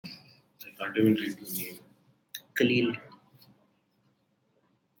Can't even read the name. Khalil.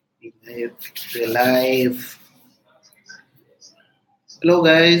 We're live. Hello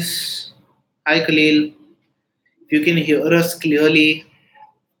guys. Hi Khalil. If you can hear us clearly,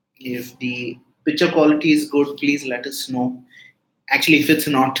 if the picture quality is good, please let us know. Actually, if it's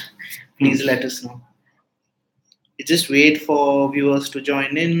not, please let us know. Just wait for viewers to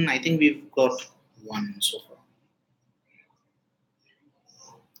join in. I think we've got one so far.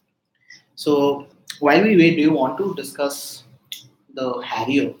 So while we wait, do you want to discuss the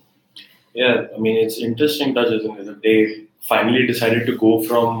Harrier? Yeah, I mean, it's interesting touch, isn't it? That they finally decided to go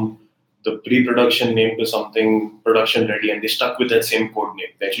from the pre-production name to something production ready, and they stuck with that same code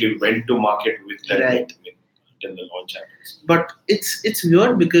name. They actually went to market with that name until the launch happens. But it's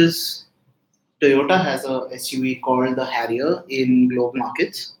weird because Toyota has a SUV called the Harrier in global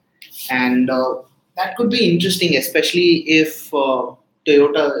markets, and that could be interesting, especially if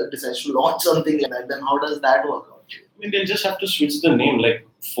Toyota decides to launch something like that. Then how does that work out? I mean, they'll just have to switch the name. Like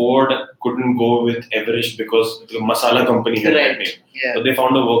Ford couldn't go with Everest because the masala company had that name. Yeah. But they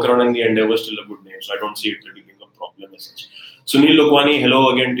found a workaround in the end. It was still a good name, so I don't see it really being a problem as such. Sunil Lokwani, hello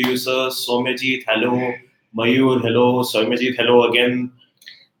again to you, sir. Somejit, hello. Mayur, hello. Soumyajit, hello again.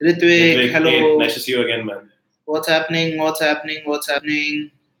 Ritvik, hello. Hey, nice to see you again, man. What's happening?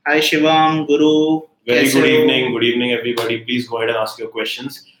 Hi Shivam, Guru. Very good evening. Good evening, everybody. Please go ahead and ask your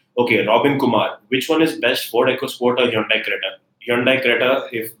questions. Okay, Robin Kumar. Which one is best, Ford EcoSport or Hyundai Creta? Hyundai Creta,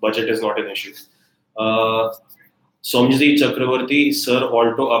 if budget is not an issue. Somjit Chakravarti, Sir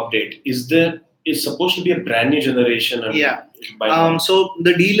Alto update. Is supposed to be a brand new generation? Yeah. So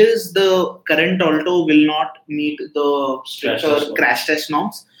the deal is the current Alto will not meet the stricter crash test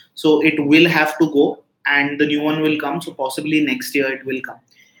norms. So it will have to go, and the new one will come. So possibly next year it will come.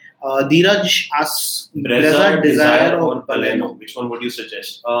 Dheeraj asks Brezza, Desire or Baleno? Which one would you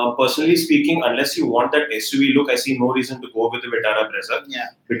suggest? Personally speaking, unless you want that SUV look, I see no reason to go with the Vitara Brezza. Yeah.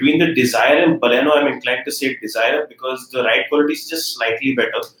 Between the Desire and Baleno, I'm inclined to say Desire because the ride quality is just slightly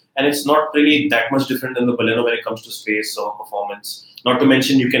better, and it's not really that much different than the Baleno when it comes to space or performance. Not to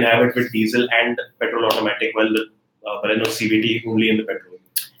mention you can have it with diesel and petrol automatic, while the Baleno CVT only in the petrol.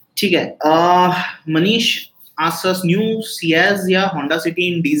 ठीक है. Manish asks us new Ciaz या Honda City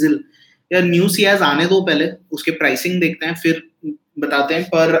in diesel. यार new Ciaz आने दो पहले, उसके pricing देखते हैं फिर बताते हैं.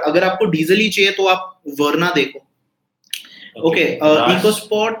 पर अगर आपको डीजल ही चाहिए तो आप वर्ना देखो. ओके,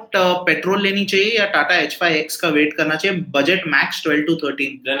 इकोस्पोर्ट पेट्रोल लेनी चाहिए या टाटा H5X का वेट करना चाहिए? Budget max 12 to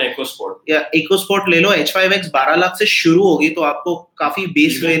 13. Then EcoSport. या इकोस्पोर्ट ले लो. H5X 12 लाख से शुरू होगी तो आपको काफी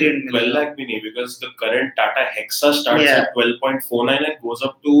बेस वेरिएंट मिलेगा. 12 lakh भी नहीं, because the current Tata Hexa starts at 12.49 and goes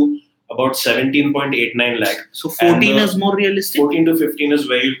up to about 17.89 lakh. So 14 is more realistic. 14 to 15 is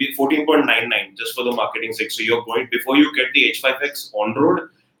where you'll be. 14.99 just for the marketing sake. So you're going, before you get the H5X on road,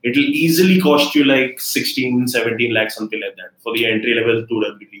 it will easily cost you like 16, 17 lakhs, something like that for the entry level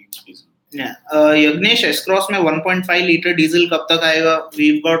 2WD diesel. Yeah. Yagnesh, S-Cross में 1.5 liter diesel कब तक आएगा?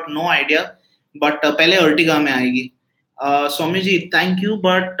 We've got no idea. But पहले Ertiga में आएगी. Swamiji, thank you.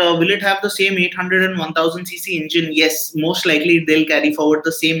 But will it have the same 800 and 1000cc engine? Yes, most likely they'll carry forward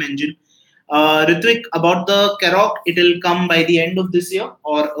the same engine. Ritvik, about the Karoq, it will come by the end of this year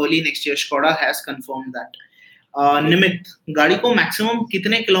or early next year. Skoda has confirmed that. निमित, गाड़ी को maximum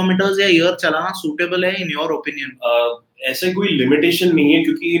कितने kilometres या year चलाना suitable है in your opinion? ऐसे कोई limitation नहीं है,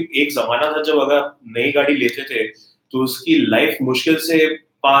 क्योंकि एक जमाना था जब अगर नई गाड़ी लेते थे तो उसकी लाइफ मुश्किल से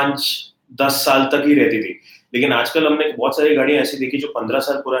 5-10 साल तक ही रहती थी. लेकिन आजकल हमने बहुत सारी गाड़ियां ऐसी देखी जो 15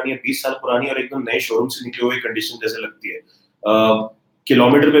 साल पुरानी है, 20 साल पुरानी और एकदम नए शोरूम से निकली हुई कंडीशन जैसे लगती है.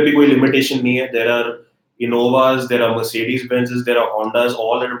 किलोमीटर पे भी कोई लिमिटेशन नहीं है. There are Innovas, there are Mercedes Benzes, there are Hondas,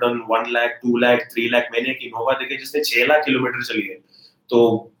 all that have done 1 lakh, 2 lakh, 3 lakh. मैंने एक Innova देखे जिसने 6 लाख किलोमीटर चली है. तो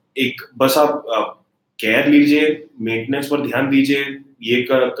एक बस आप केयर लीजिए, मेंटेनेंस पर ध्यान दीजिए, ये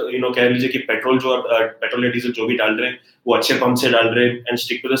कह लीजिए कि पेट्रोल या डीजल जो भी डाल रहे हैं वो अच्छे पंप से डाल रहे हैं, and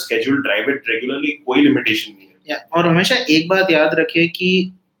stick to the schedule, drive it regularly. कोई लिमिटेशन नहीं है. और हमेशा एक बात याद रखिए कि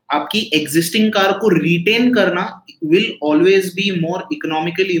आपकी एग्जिस्टिंग कार को रिटेन करना will always be more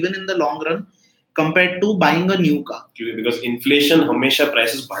economical even in the long run compared to buying a new car. Because inflation हमेशा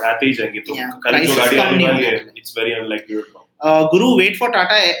prices बढ़ाते ही जाएंगे, तो कल जो गाड़ी आने वाली है, it's very unlikely to come. Guru, wait for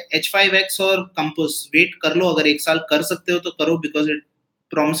Tata H5X or Compass. Wait कर लो, अगर एक साल कर सकते हो तो करो, because it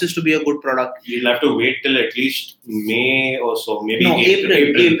promises to be a good product. You'll have to wait till at least May or so, maybe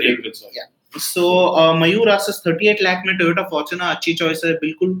April. Yeah. So Mayur asks 38 lakh में Toyota Fortuner अच्छी choice है.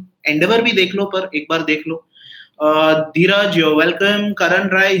 बिल्कुल Endeavour भी देख लो, पर एक बार देख लो. Dheeraj, you're welcome. Karan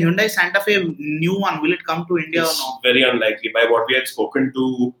Rai, Hyundai Santa Fe new one, will it come to India or not? Very unlikely. By what we had spoken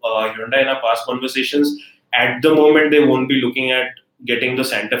to Hyundai in our past conversations, at the moment they won't be looking at getting the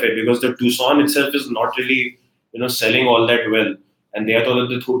Santa Fe because the Tucson itself is not really selling all that well. And they thought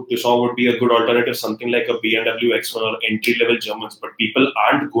that the Tucson would be a good alternative, something like a BMW X1 or entry-level Germans. But people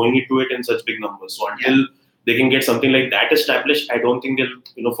aren't going into it in such big numbers. So until they can get something like that established, I don't think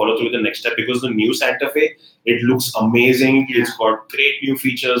they'll follow through with the next step, because the new Santa Fe, it looks amazing. Yeah. It's got great new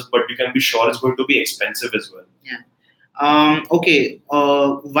features, but you can be sure it's going to be expensive as well. Yeah. Okay.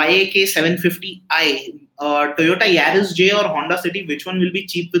 YAK 750i, Toyota Yaris J or Honda City, which one will be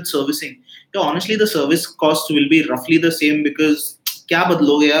cheap with servicing? So honestly, the service cost will be roughly the same, because क्या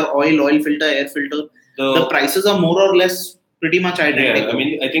बदलोगे यार, oil filter, air filter. The prices are more or less pretty much identical. Yeah, I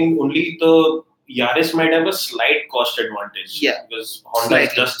mean, I think only the Yaris might have a slight cost advantage. Yeah, because Honda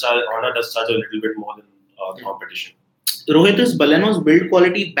does charge a little bit more than the competition. Rohit, is Baleno's build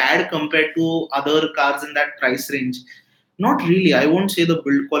quality bad compared to other cars in that price range? Not really. I won't say the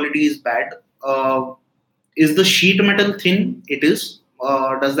build quality is bad. Is the sheet metal thin? It is.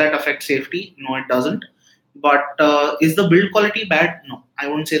 Does that affect safety? No, it doesn't. But is the build quality bad? No, I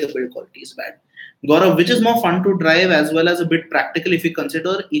won't say the build quality is bad. Gaurav, which is more fun to drive as well as a bit practical if you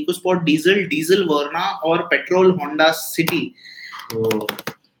consider EcoSport diesel Verna, or petrol Honda City?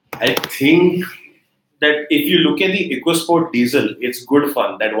 I think that if you look at the EcoSport diesel, it's good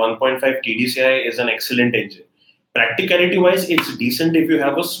fun. That 1.5 TDCi is an excellent engine. Practicality wise, it's decent if you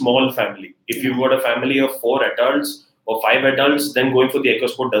have a small family. If you've got a family of 4 adults or 5 adults, then going for the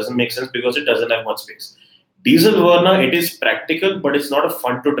EcoSport doesn't make sense because it doesn't have much space. Diesel Verna, it is practical, but it's not a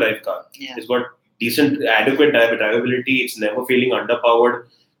fun to drive car. Yeah. It's got decent, adequate drivability. It's never feeling underpowered.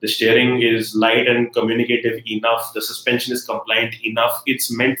 The steering is light and communicative enough. The suspension is compliant enough.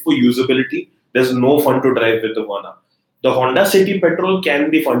 It's meant for usability. There's no fun to drive with the Verna. The Honda City Petrol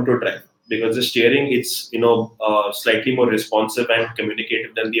can be fun to drive because the steering, it's slightly more responsive and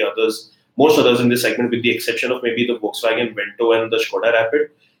communicative than the others. Most others in this segment, with the exception of maybe the Volkswagen Vento and the Skoda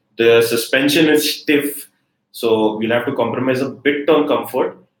Rapid. The suspension is stiff, so you'll have to compromise a bit on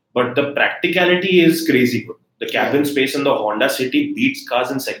comfort. But the practicality is crazy good. The cabin space in the Honda City beats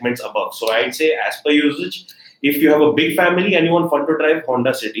cars in segments above. So I'd say, as per usage, if you have a big family and you want fun to drive,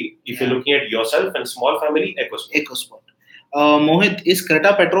 Honda City. If you're looking at yourself and small family, EcoSport. Mohit, is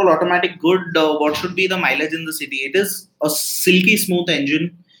Creta petrol automatic good? What should be the mileage in the city? It is a silky smooth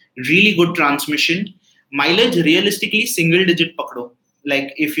engine, really good transmission. Mileage realistically single digit pakdo.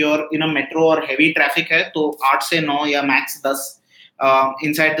 Like if you're in a metro or heavy traffic hai, to 8 se 9 या max 10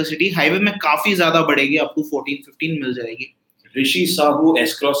 inside the city. Highway में काफी ज़्यादा बढ़ेगी, up to 14-15 मिल जाएगी. Rishi Sahu,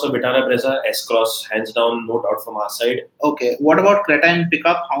 S-Cross or Vitara Brezza, S-Cross, hands down, no doubt from our side. Okay, what about Creta and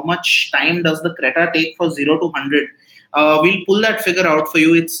pickup? How much time does the Creta take for 0 to 100? We'll pull that figure out for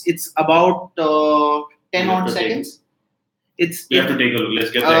you. It's about 10 odd seconds. We have to take a look.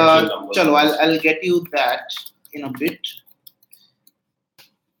 Let's get the actual numbers. Chalo, I'll get you that in a bit.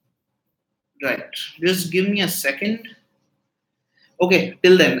 Right, just give me a second. Okay,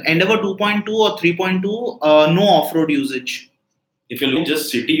 till then, Endeavour 2.2 or 3.2, no off-road usage. If you're looking just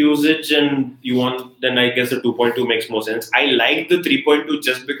city usage and you want, then I guess the 2.2 makes more sense. I like the 3.2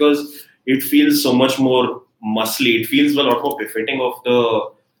 just because it feels so much more muscly. It feels a lot more befitting of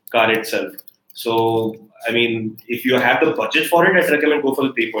the car itself. So, I mean, if you have the budget for it, I'd recommend go for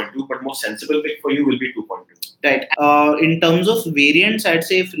the 3.2, but more sensible pick for you will be 2.2. Right. In terms of variants, I'd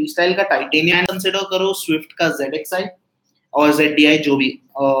say Freestyle ka Titanium consider karo, Swift ka ZXi or ZDI जो भी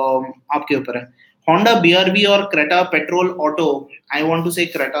आपके ऊपर है. Honda BRV or Creta petrol auto. I want to say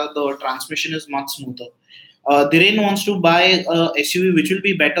Creta, the transmission is much smoother. Dhiren wants to buy a SUV, which will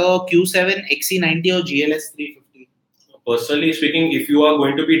be better, Q7, XC90 or GLS 350. Personally speaking, if you are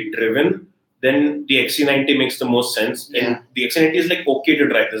going to be driven, then the XC90 makes the most sense. Yeah. And the XC90 is like okay to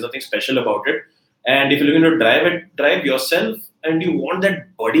drive. There's nothing special about it. And if you're looking to drive yourself and you want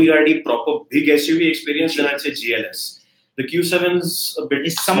that bodyguardy proper big SUV experience, then I'd say GLS. The Q7's a bit...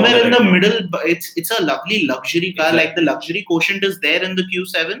 It's somewhere in the middle. It's a lovely luxury car. Exactly. Like the luxury quotient is there in the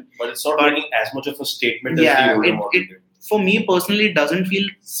Q7. But it's not making as much of a statement as the older model did. For me personally, it doesn't feel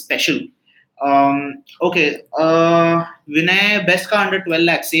special. Okay. Vinay, best car under 12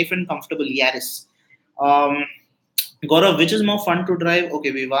 lakhs, safe and comfortable, Yaris. Gaurav, which is more fun to drive?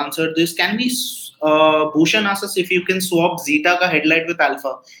 Okay, we've answered this. Can we... Bhushan asks us if you can swap Zeta ka headlight with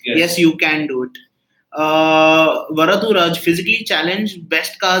Alpha. Yes, you can do it. Varadhu Raj, physically challenged,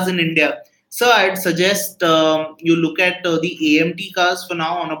 best cars in India. So I'd suggest you look at the AMT cars for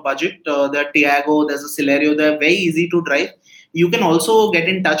now on a budget. There are Tiago, there's a Celerio. They're very easy to drive. You can also get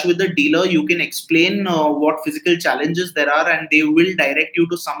in touch with the dealer. You can explain what physical challenges there are, and they will direct you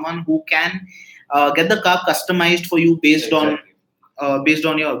to someone who can get the car customized for you based on based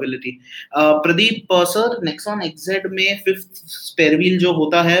on your ability. Pradeep sir, Nexon XZ में fifth spare wheel जो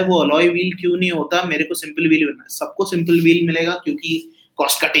होता है वो alloy wheel क्यों नहीं होता? मेरे को simple wheel मिलना है. सबको simple wheel मिलेगा क्योंकि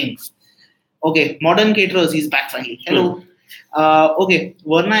cost cutting. Okay, modern caterers is back finally. Hello. Okay,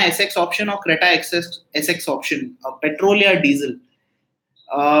 Verna SX option or Creta SX option, petrol या diesel?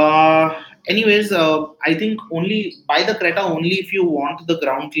 Anyways, I think only buy the Creta only if you want the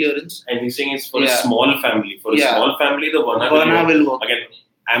ground clearance. And he's saying it's for a small family. For a small family, the Verna will work. Again,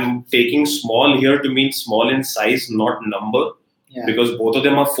 I'm taking small here to mean small in size, not number, because both of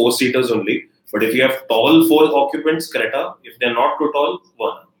them are 4-seaters only. But if you have tall 4 occupants, Creta. If they're not too tall,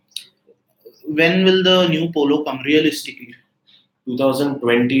 Verna. When will the new Polo come realistically?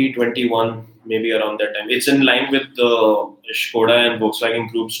 2020, 21, maybe around that time. It's in line with the Skoda and Volkswagen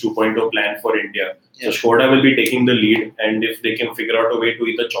Group's 2.0 plan for India. So Skoda will be taking the lead, and if they can figure out a way to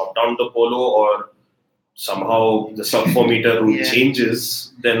either chop down the Polo or somehow the sub-4 meter route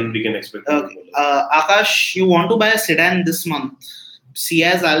changes, then we can expect. Akash, you want to buy a sedan this month?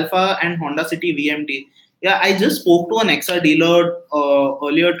 Ciaz Alpha and Honda City VMT. Yeah, I just spoke to an Nexa dealer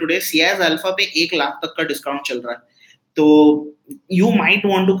earlier today. Ciaz Alpha पे 1 लाख तक का discount चल रहा है. तो you might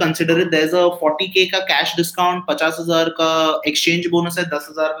want to consider it. There's a 40k का cash discount, 50,000 का exchange bonus है,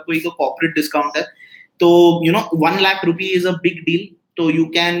 10,000 का कोई तो corporate discount है. तो 1 lakh rupee is a big deal. So you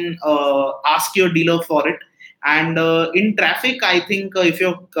can ask your dealer for it. And in traffic, I think if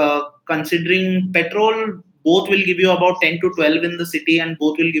you're considering petrol, both will give you about 10 to 12 in the city, and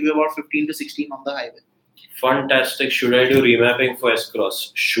both will give you about 15 to 16 on the highway. Fantastic. Should I do remapping for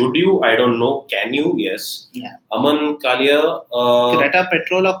S-Cross? Should you? I don't know. Can you? Yes. Yeah. Aman Kalia. Creta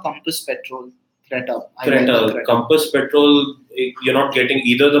petrol or Compass petrol? Creta. Compass petrol, you're not getting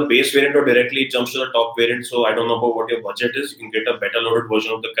either the base variant or directly it jumps to the top variant. So I don't know about what your budget is. You can get a better loaded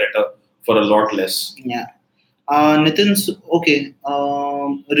version of the Creta for a lot less. Yeah. Nitin's okay.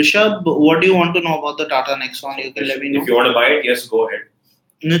 Rishabh, what do you want to know about the Tata Nexon? You can let me know. If you want to buy it, yes, go ahead.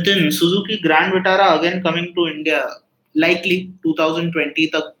 Nitin, Suzuki Grand Vitara again coming to India. Likely 2020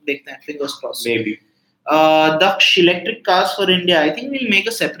 tak dekhte hain, fingers crossed. Maybe. Daksh, electric cars for India. I think we'll make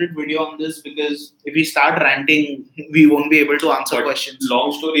a separate video on this because if we start ranting, we won't be able to answer questions.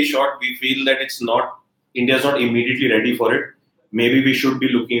 Long story short, we feel that India's not immediately ready for it. Maybe we should be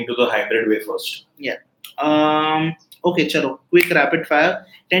looking into the hybrid way first. Yeah. Okay, chalo. Quick rapid fire.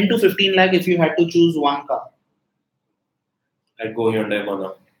 10 to 15 lakh if you had to choose one car. I'd go Hyundai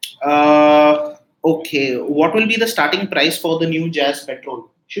Verna. Okay. What will be the starting price for the new Ciaz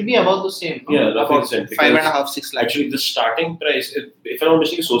petrol? Should be about the same. No? Yeah, about 5.5, 6 lakh. Actually, the starting price, if I'm not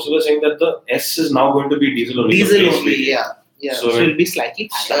mistaken, Sosa was saying that the S is now going to be diesel only. Diesel only, yeah. So it will be slightly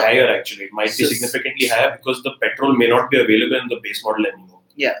higher. Actually, it might be significantly higher because the petrol may not be available in the base model anymore.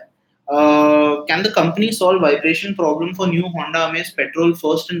 Yeah. Can the company solve vibration problem for new Honda Amaze petrol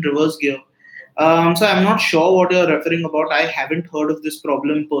first and reverse gear? So I'm not sure what you're referring about. I haven't heard of this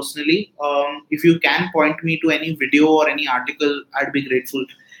problem personally. If you can point me to any video or any article, I'd be grateful.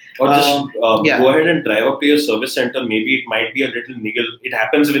 Or just go ahead and drive up to your service center. Maybe it might be a little niggle. It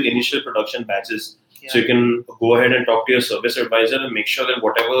happens with initial production batches. So you can go ahead and talk to your service advisor and make sure that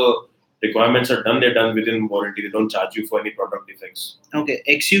whatever requirements are done, they're done within warranty. They don't charge you for any product defects. Okay,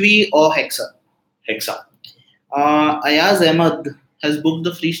 XUV or Hexa? Hexa. Ayaz Ahmed has booked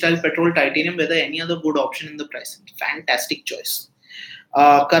the Freestyle Petrol Titanium. Whether any other good option in the price? Fantastic choice.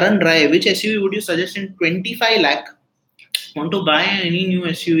 Karan Rai, which SUV would you suggest in 25 lakh? Want to buy any new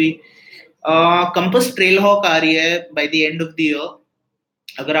SUV? Compass Trailhawk आ रही है by the end of the year.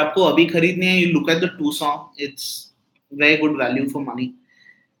 अगर आपको अभी खरीदनी है, you look at the Tucson. It's very good value for money.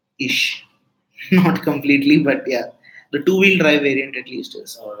 Ish. Not completely, but yeah. The 2-wheel drive variant at least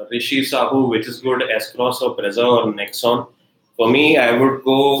is. Rishi Sahu, which is good, S-Cross or Brezza or Nexon? For me, I would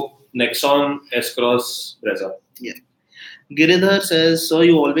go Nexon, S-Cross, Brezza. Yeah. Giridhar says, so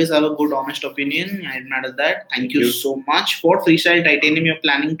you always have a good, honest opinion. I admire that. Thank you so much. For Freestyle Titanium you're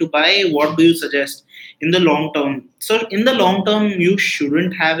planning to buy, what do you suggest in the long term? So in the long term, you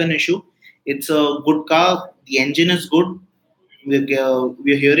shouldn't have an issue. It's a good car. The engine is good.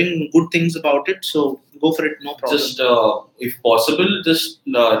 We're hearing good things about it. So go for it. No problem. Just, if possible, just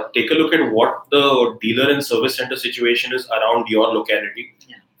take a look at what the dealer and service center situation is around your locality.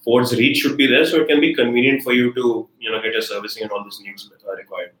 Yeah. Ford's reach should be there, so it can be convenient for you to get your servicing and all these needs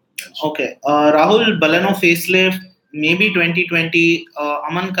required. Okay, Rahul, Baleno facelift, maybe 2020.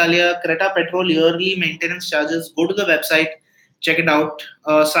 Aman Kalia, Creta petrol yearly maintenance charges. Go to the website, check it out.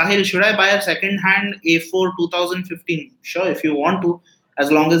 Sahil, should I buy a second-hand A4 2015? Sure, if you want to, as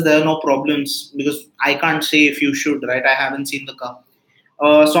long as there are no problems, because I can't say if you should, right? I haven't seen the car.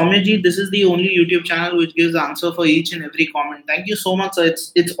 Soumyaji, this is the only YouTube channel which gives answer for each and every comment. Thank you so much, sir.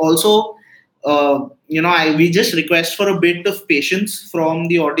 It's also, we just request for a bit of patience from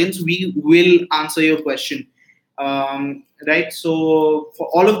the audience. We will answer your question. Right. So for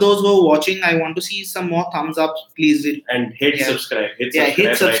all of those who are watching, I want to see some more thumbs up, please. And hit subscribe. Hit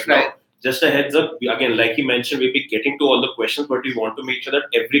subscribe. Right now. Just a heads up, again, like he mentioned, we'll be getting to all the questions, but we want to make sure that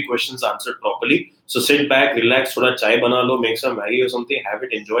every question is answered properly. So sit back, relax, thoda chai bana lo, make some Maggi or something, have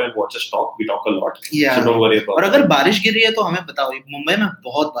it, enjoy and watch us talk. We talk a lot. Yeah. So don't worry about it. और अगर बारिश गिर रही है तो हमें बताओ, मुंबई में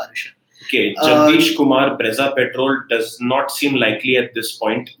बहुत बारिश है. Okay, Jagdish Kumar, Brezza Petrol does not seem likely at this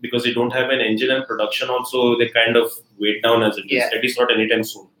point because they don't have an engine and production also, they kind of wait down as it is. At least not anytime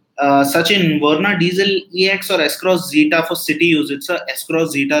soon. Sachin, Verna Diesel EX or S-Cross Zeta for city use. It's a S-Cross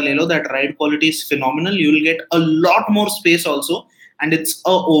Zeta le lo. That ride quality is phenomenal. You will get a lot more space also, and it's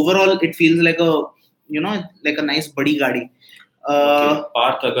overall it feels like a like a nice badi gadi.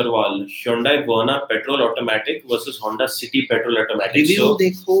 Parth Agarwal, Hyundai Verna petrol automatic versus Honda City petrol automatic. Review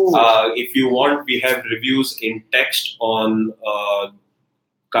so, if you want, we have reviews in text on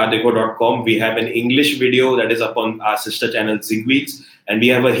cardeco.com. We have an English video that is up on our sister channel Zigweeds, and we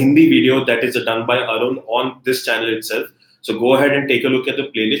have a Hindi video that is done by Arun on this channel itself. So go ahead and take a look at the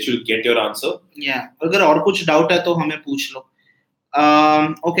playlist. You'll get your answer. Yeah. अगर और कुछ doubt है तो हमें पूछ लो.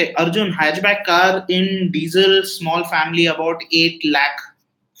 Okay, Arjun, hatchback car in diesel, small family, about 8 lakh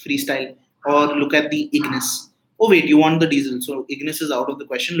freestyle. Or look at the Ignis. Oh wait, you want the diesel, so Ignis is out of the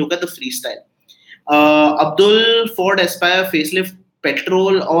question. Look at the freestyle. Abdul, Ford Aspire facelift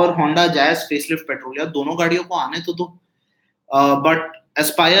petrol or Honda Jazz facelift petrol. यार दोनों गाड़ियों को आने तो दो. But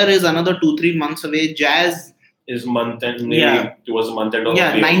Aspire is another 2-3 months away. Jazz is month and maybe towards a month and a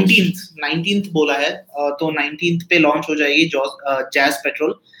half. 19th बोला है. तो 19th पे launch हो जाएगी Jazz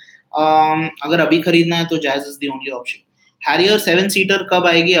petrol. अगर अभी खरीदना है तो Jazz is the only option. Harrier 7-seater कब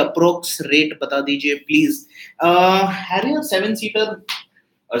आएगी? Approx rate बता दीजिए please. Harrier 7-seater.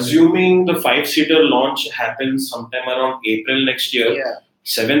 Assuming the 5-seater launch happens sometime around April next year. Yeah.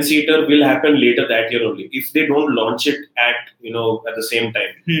 7-seater will happen later that year only if they don't launch it at the same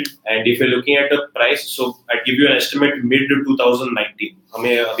time. And if you're looking at the price, so I'd give you an estimate mid 2019.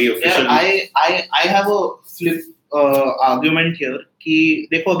 I have a flip argument here कि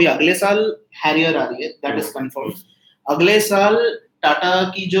देखो अभी अगले साल Harrier आ रही है, that is confirmed. अगले साल टाटा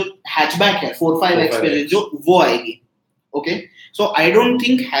की जो hatchback है 45X पे जो वो आएगी. Okay, so I don't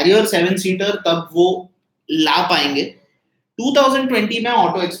think Harrier 7-seater तब वो ला पाएंगे. 2020 में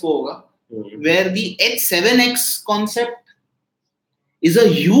ऑटो एक्सपो होगा, where the H7X concept is a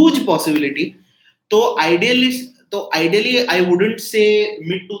huge possibility. तो ideally I wouldn't say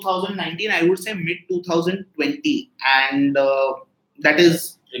mid 2019, I would say mid 2020, and that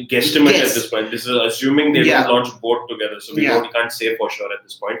is a guesstimate at this point. This is assuming they don't launch both together, so we can't say for sure at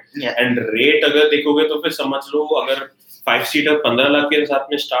this point. And rate अगर देखोगे तो फिर समझ लो अगर 5-seater 15 lakh के साथ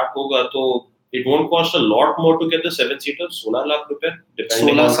में start होगा तो it won't cost a lot more to get the 7-seater. 16 lakh रुपए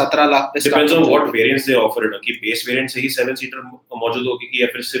depends on what variants they offer it. कि base variant से ही 7-seater मौजूद होगी कि या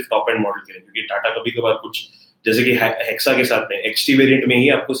फिर सिर्फ top end model के लिए, क्योंकि टाटा कभी-कभार कुछ जैसे कि हेक्सा के साथ में XT variant में ही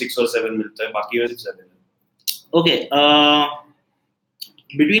आपको 6 और 7 मिलता है, बाकी में 6 7 है. Okay,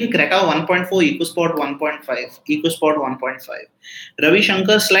 between Creta 1.4, EcoSport 1.5, EcoSport 1.5. Ravi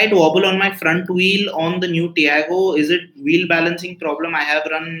Shankar, slight wobble on my front wheel on the new Tiago. Is it wheel balancing problem? I have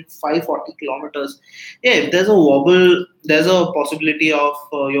run 540 kilometers. Yeah, if there's a wobble, there's a possibility of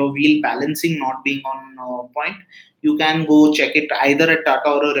your wheel balancing not being on point. You can go check it either at Tata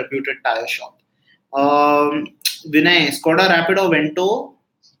or a reputed tire shop. Vinay, Skoda Rapid or Vento,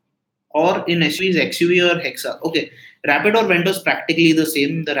 or in SUVs, XUV or Hexa? Okay. Rapid or Vento is practically the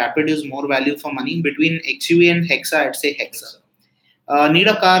same. The Rapid is more value for money. Between XUV and Hexa, I'd say Hexa. Need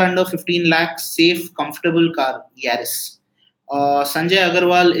a car under 15 lakhs, safe, comfortable car, Yaris. Sanjay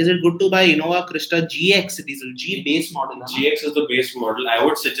Agarwal, is it good to buy Innova Krista GX diesel, G base model? GX is the base model. I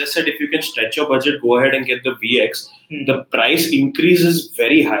would suggest that if you can stretch your budget, go ahead and get the VX. The price increase is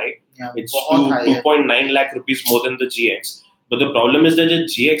very high. Yeah, it's 2.9 lakh rupees more than the GX. But the problem is that the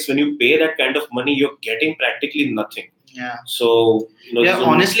GX, when you pay that kind of money, you're getting practically nothing. Yeah. So,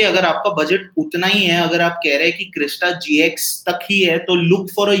 honestly, अगर आपका budget उतना ही है, अगर आप कह रहे हैं कि Krista GX तक ही है, तो look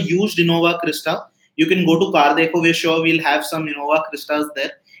for a used Innova Krista. You can go to Cardeco. We're sure we'll have some Innova Kristas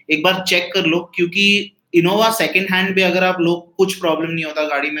there. एक बार check कर लो, क्योंकि Innova second hand पे अगर आप लोग कुछ problem नहीं होता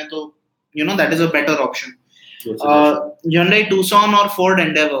गाड़ी में, तो that is a better option. Hyundai Tucson or Ford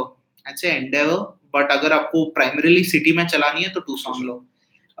Endeavor? I'd say Endeavor. But अगर आपको primarily city में चलानी है तो Tucson low.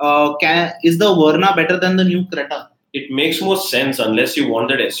 Is the Verna better than the new Creta? It makes more sense unless you want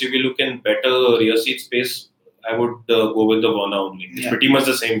that SUV look and better rear seat space. I would go with the Verna only. It's pretty much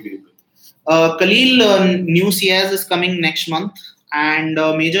the same vehicle. Khalil, new Ciaz is coming next month, and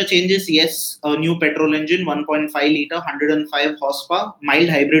major changes. Yes, a new petrol engine, 1.5 liter, 105 horsepower, mild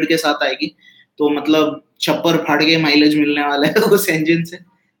hybrid के साथ आएगी. तो मतलब छप्पर फाड़ के mileage मिलने वाला है उस engine से.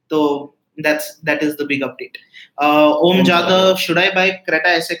 तो that is the big update. Om Jadhav, should I buy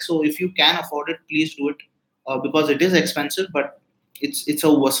Creta SXO? If you can afford it, please do it, because it is expensive, but it's a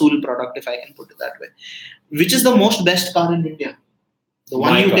Vasool product, if I can put it that way. Which is the most best car in India? The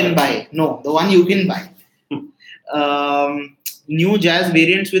one you can buy. No, the one you can buy. New Jazz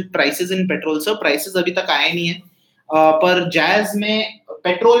variants with prices in petrol. Sir, prices अभी तक आए नहीं है. पर Jazz में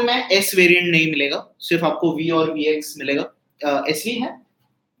petrol में S variant नहीं मिलेगा. सिर्फ आपको V और VX मिलेगा. SV है?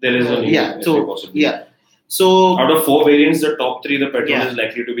 There is only So out of 4 variants, the top 3, the petrol is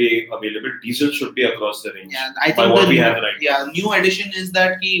likely to be available. Diesel should be across the range. Yeah, I think what we have right now. New addition is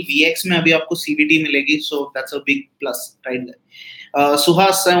that कि VX में अभी आपको CVT मिलेगी, so that's a big plus right there.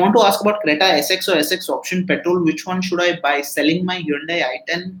 Suhas, I want to ask about Creta SX or SX option petrol. Which one should I buy? Selling my Hyundai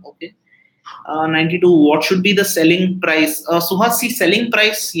i10. Okay. 92. What should be the selling price? Suhas, see, selling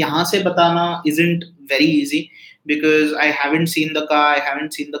price यहाँ से बताना isn't very easy, because I haven't seen the car, I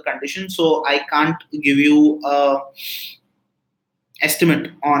haven't seen the condition, so I can't give you a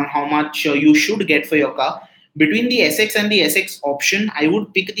estimate on how much you should get for your car. Between the SX and the SX option, I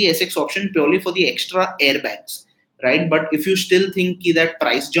would pick the SX option purely for the extra airbags, right? But if you still think that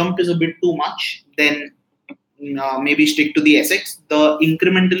price jump is a bit too much, then maybe stick to the SX. The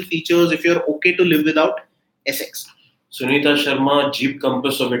incremental features, if you're okay to live without, SX. Sunita Sharma, Jeep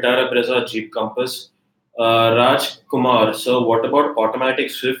Compass or Vitara Brezza, Jeep Compass. Raj Kumar, so what about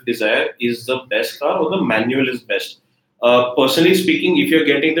automatic Swift Desire? Is the best car or the manual is best? Personally speaking, if you're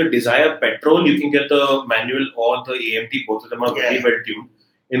getting the Desire petrol, you can get the manual or the AMT. Both of them are very well tuned.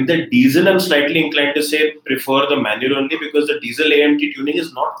 In the diesel, I'm slightly inclined to say prefer the manual only, because the diesel AMT tuning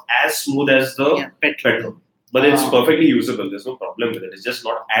is not as smooth as the petrol. But it's perfectly usable. There's no problem with it. It's just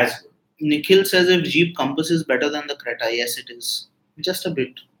not as good. Nikhil says if Jeep Compass is better than the Creta. Yes, it is. Just a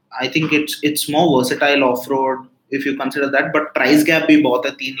bit. I think it's more versatile off-road if you consider that, but price gap भी बहुत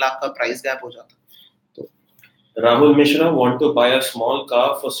है. 3 लाख का price gap हो जाता है. Rahul Mishra, want to buy a small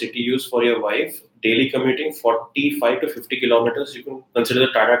car for city use for your wife, daily commuting 45 to 50 kilometers. You can consider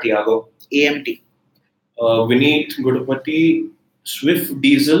the Tata Tiago. AMT. Vineet Gudupati, Swift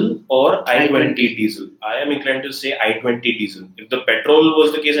diesel or I-20 diesel. I am inclined to say I-20 diesel. If the petrol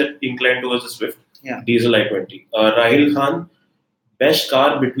was the case, I'm inclined towards the Swift. Diesel I-20. Rahil Khan, best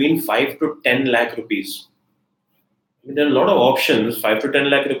car between 5 to 10 lakh rupees. I mean, there are a lot of options. 5 to 10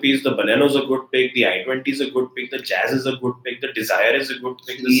 lakh rupees. The Baleno is a good pick. The I-20 is a good pick. The Ciaz is a good pick. The Desire is a good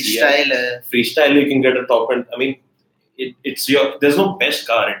pick. Freestyle, you can get a top end. I mean, it's your. There's no best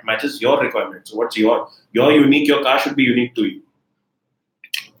car. It matches your requirements. So what's your unique? Your car should be unique to you.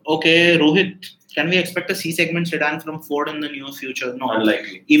 Okay, Rohit. Can we expect a C-segment sedan from Ford in the near future? No.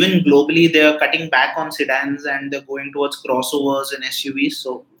 Unlikely. Even globally, they are cutting back on sedans and they're going towards crossovers and SUVs.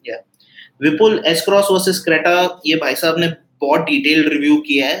 So, yeah. Vipul, S-Cross versus Creta. ये भाई साहब ने बहुत detailed review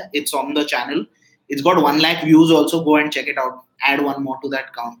किया है. It's on the channel. It's got 1 lakh views also. Go and check it out. Add one more to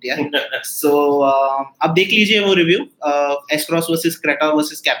that count. Yeah. So, अब देख लीजिए वो review. S-Cross versus Creta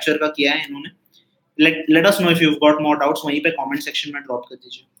versus Capture का किया है इन्होंने. Let us know if you've got more doubts. वहीं पे comment section में drop कर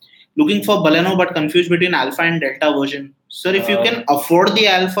दीजिए. Looking for Baleno but confused between Alpha and Delta version. Sir, if you can afford the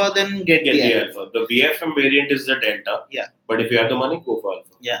Alpha, then get the Alpha. The VFM variant is the Delta. Yeah. But if you have the money, go for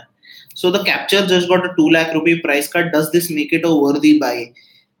Alpha. Yeah. So the Capture just got a 2 lakh rupee price cut. Does this make it a worthy buy?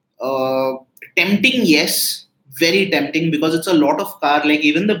 Tempting, yes. Very tempting, because it's a lot of car. Like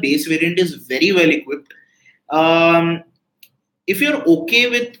even the base variant is very well equipped. If you're okay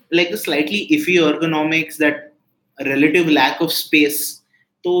with like the slightly iffy ergonomics, that relative lack of space,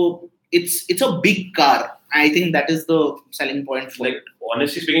 so it's a big car. I think that is the selling point for it.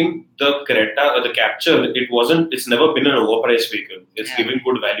 Honestly speaking, the Creta or the Capture, it's never been an overpriced vehicle. It's given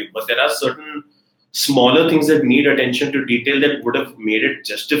good value. But there are certain smaller things that need attention to detail that would have made it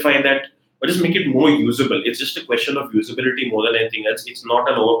justify that, or just make it more usable. It's just a question of usability more than anything else. It's not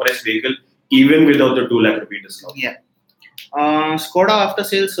an overpriced vehicle, even without the 2 lakh rupee discount. Yeah. Skoda after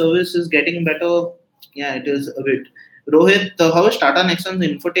sales service is getting better. Yeah, it is a bit. Rohit, how is Tata Nexon's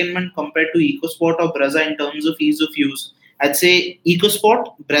infotainment compared to EcoSport or Brezza in terms of ease of use? I'd say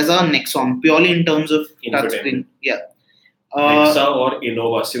EcoSport, Brezza, Nexon, purely in terms of touchscreen. Yeah. Hexa or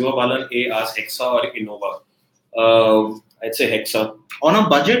Innova? Siva Balan A asks Hexa or Innova? I'd say Hexa. On a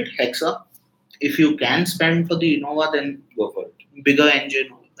budget, Hexa. If you can spend for the Innova, then go for it. Bigger engine,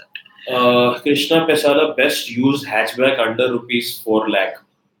 all that. Krishna Pesala, best used hatchback under rupees 4 lakh.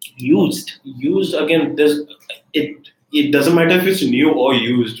 Used again. It doesn't matter if it's new or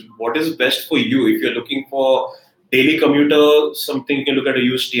used. What is best for you? If you're looking for daily commuter, something you can look at a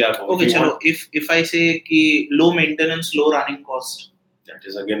used Tiago. Okay, chalo. If I say ki low maintenance, low running cost. That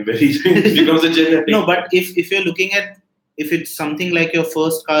is again very it becomes a generic. No, but if you're looking at, if it's something like your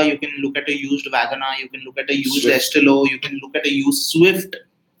first car, you can look at a used Wagoner, you can look at a used Estilo, you can look at a used Swift.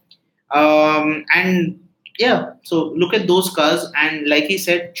 And yeah, so look at those cars and like he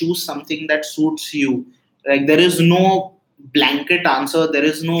said, choose something that suits you. Like there is no blanket answer, there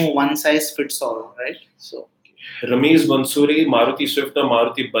is no one size fits all, right? So Ramesh Bansuri, Maruti Swift or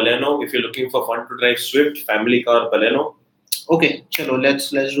Maruti Baleno. If you're looking for fun to drive Swift, family car Baleno. Okay, chalo,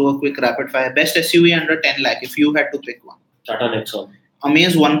 let's do a quick rapid fire. Best SUV under 10 lakh if you had to pick one. Tata Nexon.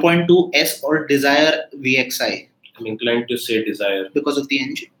 Amaze 1.2 S or Desire VXI. I'm inclined to say Desire because of the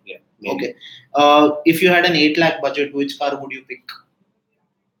engine. Yeah. Maybe. Okay. If you had an 8 lakh budget, which car would you pick?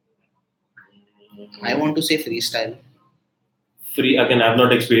 I want to say Freestyle. Again, I've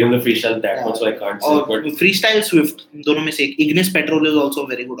not experienced the Freestyle that much, so I can't say. But Freestyle Swift, दोनों में से एक. Ignis Petrol is also a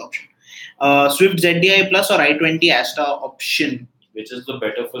very good option. Swift ZDI Plus or i20 Asta option. Which is the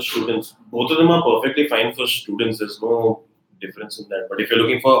better for students? Both of them are perfectly fine for students. There's no difference in that. But if you're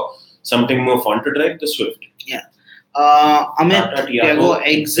looking for something more fun to drive, the Swift. Yeah. Amit, Tiago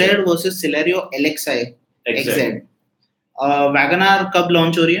XZ versus Celerio LXI. XZ. Wagoner कब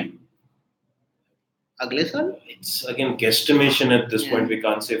launch हो रही है? अगले साल? It's again guesstimation at this point. We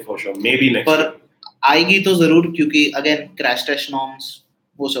can't say for sure. Maybe next. पर आएगी तो जरूर क्योंकि again crash test norms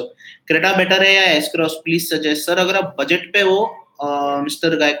वो सब. क्रेटा बेटर है या S cross? Please suggest. Sir अगर आप बजट पे हो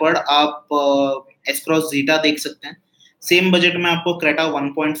मिस्टर गायकवाड़, आप एस क्रॉस जीटा देख सकते हैं. सेम बजट में आपको क्रेटा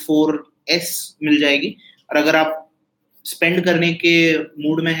 1.4S मिल जाएगी. और अगर आप स्पेंड करने के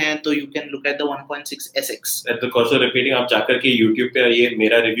मूड में हैं तो you can look at the 1.6 SX. At the cost of repeating, आप जाकर के YouTube पे ये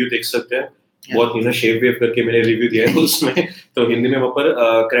मेरा रिव्यू देख सकते हैं. बहुत शेप वेव करके मैंने रिव्यू दिया है उसमें. तो हिंदी में वहाँ पर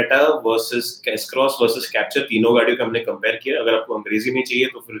Creta versus S cross versus capture, तीनों गाड़ियों को हमने कंपेयर किया. अगर आपको अंग्रेजी नहीं चाहिए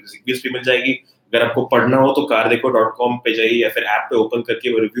तो फिर इंग्लिश भी मिल जाएगी. अगर आपको पढ़ना हो तो cardeko.com पे जाइए या फिर ऐप पे ओपन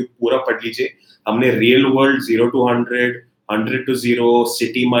करके वो रिव्यू पूरा पढ़ लीजिए. हमने real world 0 to 100, 100 to 0,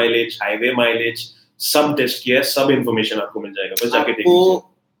 city mileage, highway mileage सब टेस्ट किया है. सब इन्फॉर्मेशन आपको मिल जाएगा. बस जाके देख लीजिए.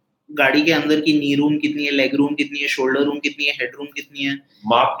 गाड़ी के अंदर की नी रूम कितनी है, लेग रूम कितनी है, शोल्डर रूम कितनी है, हेड रूम कितनी है,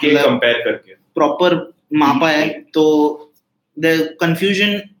 माप के कंपेयर करके प्रॉपर मापा है. तो the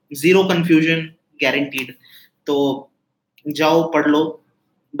confusion, zero confusion guaranteed. तो जाओ पढ़ लो,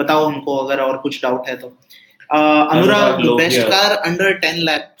 बताओ हमको अगर और कुछ डाउट है तो. अनुराग, best car under 10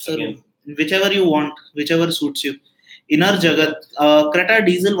 lakh sir, whichever you want, whichever suits you. Inner जगत, क्रेटा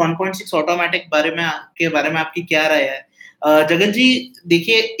डीजल 1.6 ऑटोमेटिक बारे में आपकी क्या राय है? जगत जी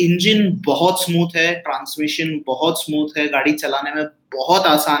देखिए, इंजन बहुत स्मूथ है, ट्रांसमिशन बहुत स्मूथ है, गाड़ी चलाने में बहुत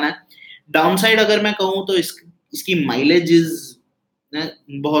आसान है. डाउनसाइड अगर मैं कहूँ तो इसकी माइलेज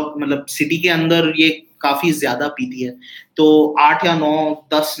बहुत, मतलब सिटी के अंदर ये काफी ज्यादा पीती है. तो 8 या 9,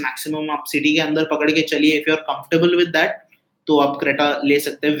 10 मैक्सिमम आप सिटी के अंदर पकड़ के चलिए. If you are comfortable with that तो आप क्रेटा ले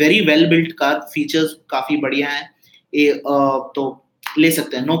सकते हैं. Very well built car, features काफी बढ़िया हैं. तो ले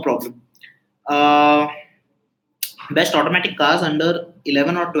सकते हैं, no problem. Best automatic cars under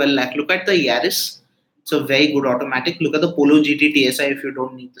 11 or 12 lakh. Look at the Yaris. It's a very good automatic. Look at the Polo GT TSI if you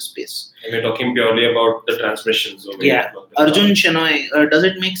don't need the space. And we're talking purely about the transmissions. Yeah. Arjun Shenoy, does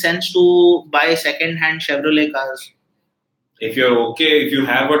it make sense to buy second-hand Chevrolet cars? If you're okay, if you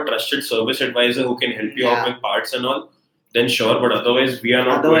have a trusted service advisor who can help you out with parts and all, then sure. But otherwise, we are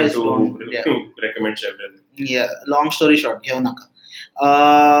not going to recommend Chevrolet. Yeah. Long story short, Gyaunaka.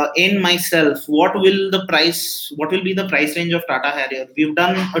 In myself, what will be the price range of Tata Harrier? We've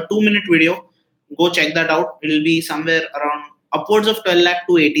done a 2-minute video. Go check that out. It'll be somewhere around upwards of 12 lakh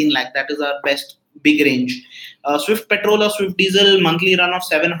to 18 lakh. That is our best big range. Swift petrol or Swift diesel, monthly run of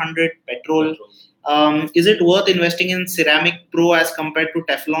 700 petrol. Is it worth investing in Ceramic Pro as compared to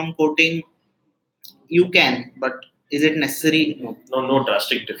Teflon coating? You can, but is it necessary? No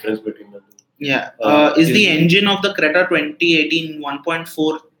drastic difference between them. Yeah. Is the engine of the Creta 2018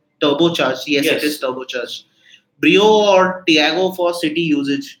 1.4 turbocharged? Yes, it is turbocharged. Brio or Tiago for city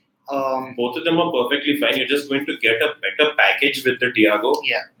usage? Both of them are perfectly fine. You're just going to get a better package with the Tiago.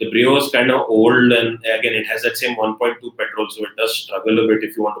 Yeah. The Brio is kind of old, and again, it has that same 1.2 petrol, so it does struggle a bit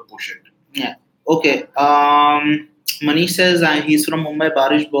if you want to push it. Yeah. Okay. Manish says he's from Mumbai.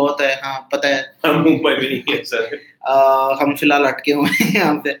 बारिश बहुत है. हाँ, पता है. हम मुंबई में नहीं है सर. हम फिलहाल अटके हुए हैं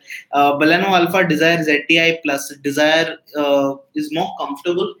यहाँ पे. Baleno Alpha Desire ZTI Plus. Desire is more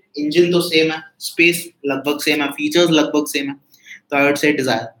comfortable. Engine तो same है, space लगभग same है, features लगभग same है. तो I would say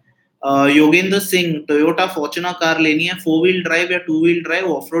Desire. Yogendra Singh, Toyota Fortuner car लेनी है, 4 व्हील ड्राइव या 2 व्हील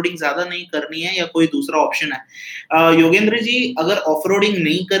ड्राइव, ऑफरोडिंग ज्यादा नहीं करनी है या कोई दूसरा ऑप्शन है? योगेंद्र जी, अगर ऑफरोडिंग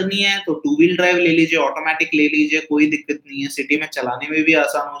नहीं करनी है तो 2 व्हील ड्राइव ले लीजिए, ऑटोमेटिक ले लीजिए, कोई दिक्कत नहीं है, सिटी में चलाने में भी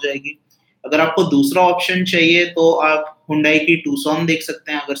आसान हो जाएगी। अगर आपको दूसरा ऑप्शन चाहिए तो आप हुंडई की टूसॉन देख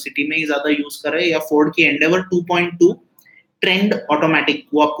सकते हैं अगर सिटी में ही ज्यादा यूज करें, या फोर्ड की एंडेवर 2.2 ट्रेंड ऑटोमेटिक,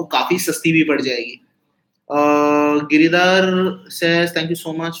 वो आपको काफी सस्ती भी पड़ जाएगी। Giridhar says, thank you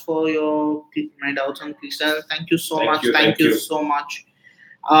so much for my doubts on Crystal. Thank you so much. Thank you so much.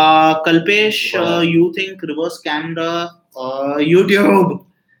 Kalpesh, you think reverse camera, YouTube?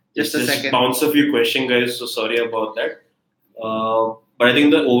 Just a second. Bounce a few questions, guys. So sorry about that. But I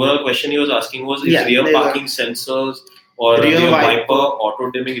think the overall question he was asking was: is rear parking sensors or rear wiper, auto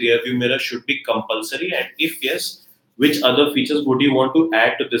dimming rear view mirror should be compulsory? And if yes, which other features would you want to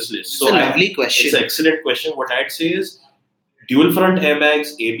add to this list? It's a lovely question. It's an excellent question. What I'd say is dual front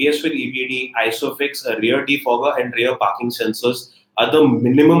airbags, ABS with EBD, ISOFIX, a rear defogger, and rear parking sensors are the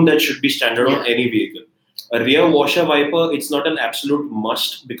minimum that should be standard on any vehicle. A rear washer wiper, it's not an absolute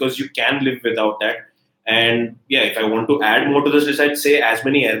must because you can live without that. And yeah, if I want to add more to this list, I'd say as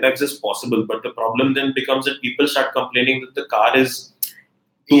many airbags as possible. But the problem then becomes that people start complaining that the car is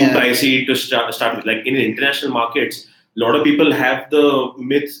too pricey to start with. Like in international markets, a lot of people have the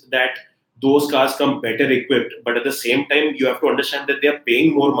myth that those cars come better equipped, but at the same time, you have to understand that they are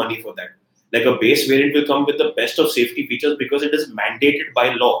paying more money for that. Like a base variant will come with the best of safety features because it is mandated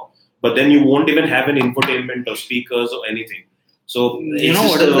by law, but then you won't even have an infotainment or speakers or anything. So you know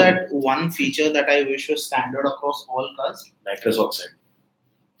what is that one feature that I wish was standard across all cars? Nitrous oxide.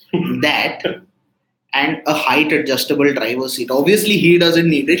 That and a height adjustable driver seat. Obviously, he doesn't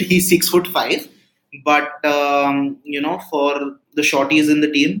need it. He's 6'5", but for the shorties in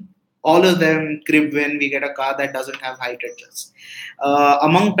the team, all of them crib when we get a car that doesn't have height adjust.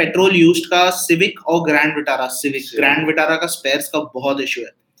 Among petrol used cars, Civic or Grand Vitara? Civic. Grand Vitara का spares का बहुत issue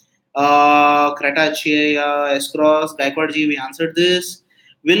है. Creta अच्छी है या S-Cross? Gaikwad ji, we answered this.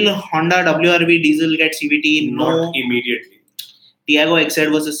 Will Honda WRV diesel get CVT? No. Not immediately. Tiago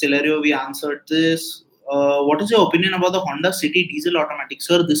XZ versus Celerio, we answered this. What is your opinion about the Honda City diesel automatic?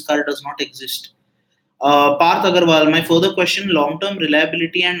 Sir, this car does not exist. Parth Agarwal, my further question: long-term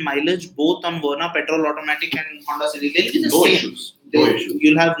reliability and mileage both on Verna petrol automatic and Honda City. They'll be the no same. Issues. No issues.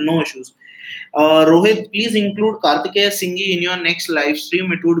 You'll have no issues. Rohit, please include Kartikeya Singhi in your next live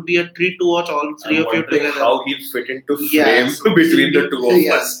stream. It would be a treat to watch all three of you together. How he'll fit into frame between the two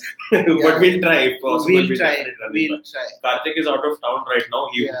of us. But we'll try. If possible, we'll try. Kartik is out of town right now.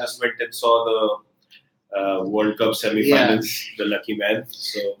 He just went and saw the World Cup semi-finals. The lucky man.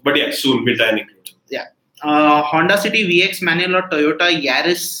 So, but yeah, soon we'll try and include him. Yeah. Honda City VX manual or Toyota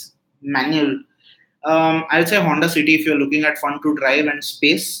Yaris manual? I would say Honda City if you're looking at fun to drive and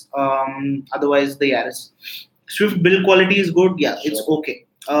space. Otherwise, the Yaris. Swift build quality is good. Yeah, sure. It's okay.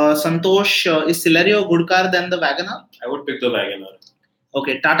 Santosh, is Celerio a good car than the Wagoner? I would pick the Wagoner.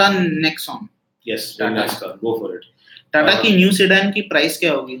 Okay, Tata Nexon. Yes, nice car. Go for it. Tata की new sedan की price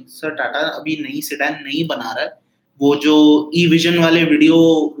क्या होगी? Sir, Tata अभी नई sedan नहीं बना रहा है. वो जो ई विजन वाले वीडियो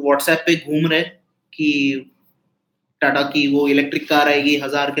व्हाट्सएप पे घूम रहे कि टाटा की वो इलेक्ट्रिक कार आएगी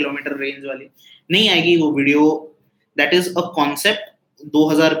 1000 किलोमीटर रेंज वाली, नहीं आएगी वो video. That is a concept.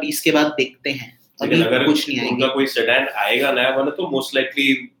 2020 के बाद देखते हैं. अभी कुछ नहीं आएगा. उनका कोई सेडान आएगा नया वाला तो मोस्ट लाइकली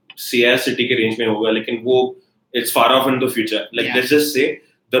सियाज सिटी के रेंज में होगा, लेकिन वो it's far of in the future. Like let's just say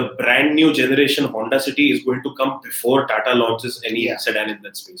the brand new generation Honda City is going to come before Tata launches any sedan in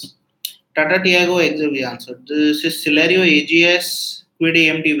that space. Tata Tiago XZ, we answered. This is Celerio AGS Quid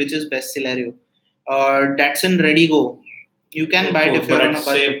AMT, which is best Celerio. Datsun Redigo. You can buy it if you're on a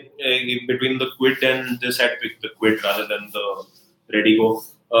budget. Between the Quid and this, I'd pick the Quid rather than the Redigo.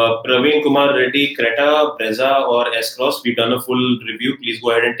 Praveen Kumar Reddy, Creta, Brezza or S-Cross. We've done a full review. Please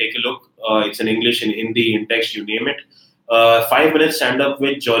go ahead and take a look. It's in English, in Hindi, in text, you name it. 5 minutes stand up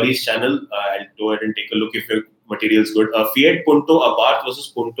with Jolly's channel. I'll go ahead and take a look if your material is good. Fiat Punto Abarth versus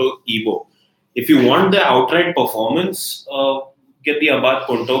Punto Evo. If you want the outright performance, get the Abarth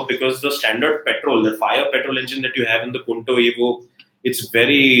Punto because the standard petrol, the fire petrol engine that you have in the Punto Evo, it's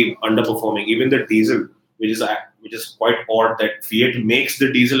very underperforming. Even the diesel, which is quite odd that Fiat makes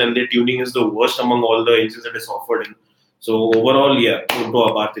the diesel and their tuning is the worst among all the engines that is offered in. So overall, yeah, Punto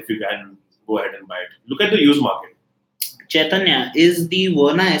Abarth if you can go ahead and buy it. Look at the used market. Chaitanya, is the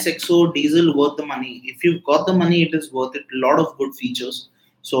Verna SXO diesel worth the money? If you've got the money, it is worth it. A lot of good features.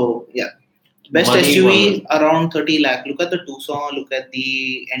 So, yeah. Best money SUV around 30 lakh. Look at the Tucson, look at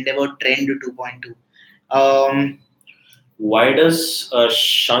the Endeavour Trend 2.2. Why does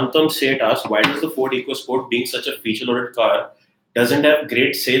Shantam Seth ask, why does the Ford EcoSport being such a feature-loaded car doesn't have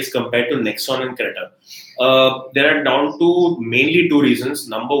great sales compared to Nexon and Creta. There are down to mainly two reasons.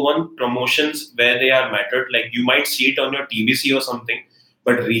 Number one, promotions where they are mattered. Like you might see it on your TVC or something,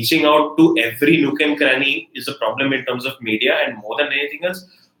 but reaching out to every nook and cranny is a problem in terms of media. And more than anything else,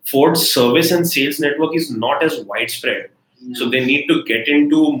 Ford's service and sales network is not as widespread. So they need to get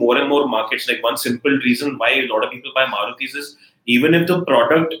into more and more markets. Like one simple reason why a lot of people buy Marutis is even if the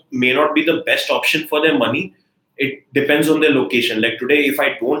product may not be the best option for their money, it depends on their location. Like today, if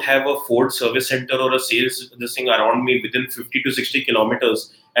I don't have a Ford service center or a sales this thing around me within 50 to 60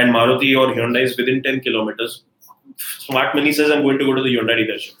 kilometers, and Maruti or Hyundai is within 10 kilometers, smart money says I'm going to go to the Hyundai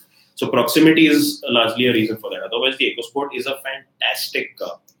dealership. So proximity is largely a reason for that. Otherwise, the EcoSport is a fantastic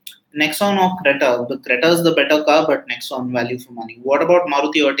car. Nexon or Creta? The Creta is the better car, but Nexon value for money. What about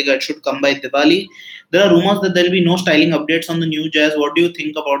Maruti Ertiga? It should come by Diwali. There are rumors that there will be no styling updates on the new Ciaz. What do you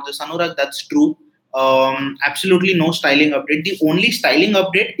think about this, Anurag? That's true. Absolutely no styling update. The only styling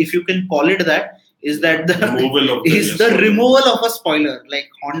update, if you can call it that, is that the removal of a spoiler. Like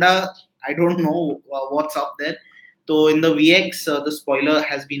Honda, I don't know what's up there. So in the VX, the spoiler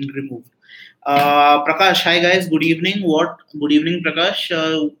has been removed. Prakash, hi guys, good evening. Good evening,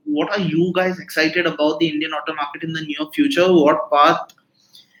 Prakash. What are you guys excited about the Indian auto market in the near future? What path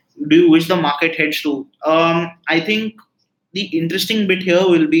do you wish the market heads to? I think the interesting bit here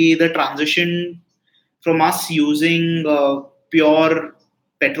will be the transition from us using pure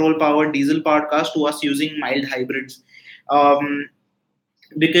petrol powered, diesel powered cars to us using mild hybrids.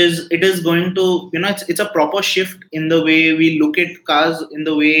 Because it is going to, it's a proper shift in the way we look at cars, in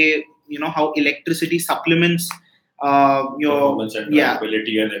the way how electricity supplements your performance and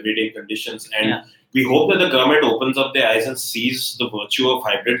drivability and everyday conditions. And we hope that the government opens up their eyes and sees the virtue of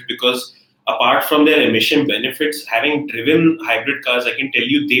hybrids, because apart from their emission benefits, having driven hybrid cars, I can tell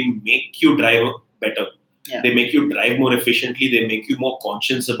you they make you drive better. They make you drive more efficiently. They make you more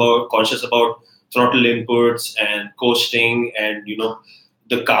conscious about throttle inputs and coasting, and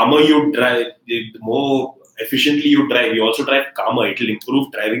the calmer you drive, the more efficiently you drive. You also drive calmer. It will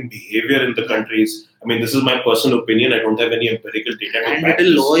improve driving behavior in the countries. I mean, this is my personal opinion. I don't have any empirical data. And it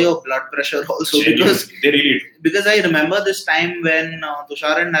will lower your blood pressure also. Because I remember this time when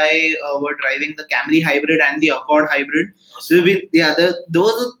Tushar and I were driving the Camry hybrid and the Accord hybrid. So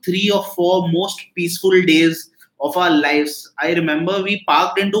those are 3 or 4 most peaceful days of our lives. I remember we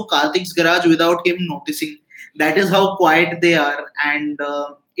parked into Karthik's garage without him noticing. That is how quiet they are. And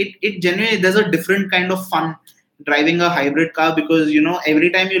it genuinely, there's a different kind of fun driving a hybrid car, because every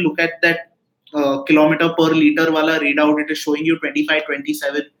time you look at that kilometer per liter wala readout, it is showing you 25,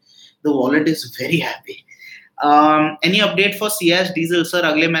 27. The wallet is very happy. Any update for Ciaz diesel? Sir,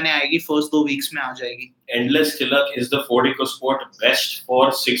 agle mahine aayegi, first 2 weeks mein aa jayegi. Endless Tilak is the Ford EcoSport best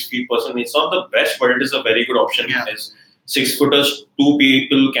for 6 feet person. It's not the best, but it is a very good option. As 6-footers, 2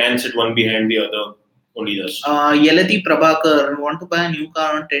 people can sit one behind the other. Only this. Yelati Prabhakar, want to buy a new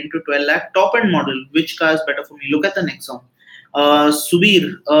car on 10 to 12 lakh, top end model. Which car is better for me? Look at the Nexon.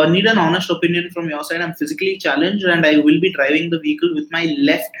 Subir, need an honest opinion from your side. I'm physically challenged and I will be driving the vehicle with my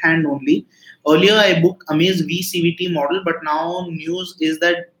left hand only. Earlier, I booked Amaze V CVT model, but now news is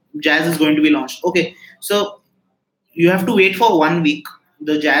that Ciaz is going to be launched. Okay, so you have to wait for 1 week.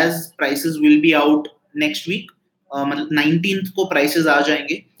 The Ciaz prices will be out next week. 19th ko prices aa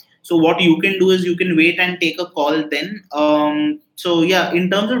jayenge. So what you can do is you can wait and take a call then. So yeah, in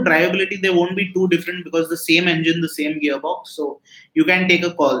terms of drivability, they won't be too different because the same engine, the same gearbox. So you can take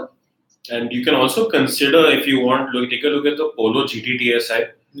a call. And you can also consider, if you want, take a look at the Polo GT TSI.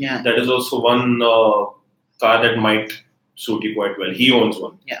 Yeah. That is also one car that might suit you quite well. He owns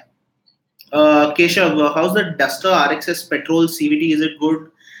one. Yeah. Keshav, how's the Duster RXS petrol CVT? Is it good?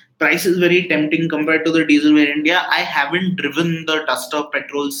 Price is very tempting compared to the diesel variant. Yeah, I haven't driven the Duster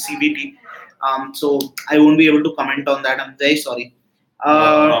petrol CVT, so I won't be able to comment on that. I'm very sorry.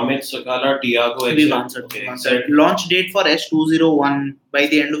 Amit Sakala, Tiago, we've answered. Launch date for S201 by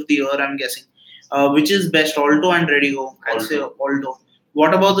the end of the year, I'm guessing. Which is best, Alto and Redigo? I'd say Alto.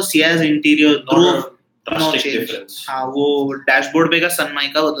 What about the Ciaz interior? No change. Difference. वो dashboard पे का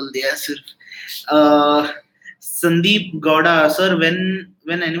sunmica बदल दिया है सिर्फ. Sandeep Gowda, sir,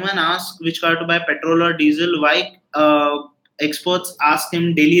 when anyone asks which car to buy, petrol or diesel, why experts ask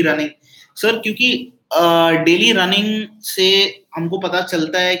him daily running? Sir, क्योंकि daily running से हमको पता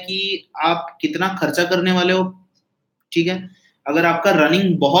चलता है कि आप कितना खर्चा करने वाले हो. ठीक है, अगर आपका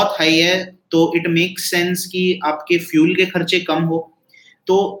रनिंग बहुत हाई है तो इट मेक्स सेंस कि आपके फ्यूल के खर्चे कम हो.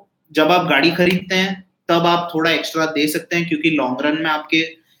 तो जब आप गाड़ी खरीदते हैं तब आप थोड़ा एक्स्ट्रा दे सकते हैं क्योंकि लॉन्ग रन में आपके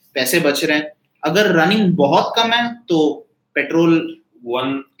पैसे बच रहे हैं. अगर रनिंग बहुत कम है तो petrol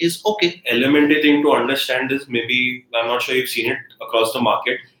one is okay. elementary thing to understand is, maybe I'm not sure you've seen it across the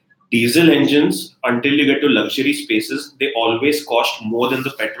market. Diesel engines, until you get to luxury spaces, they always cost more than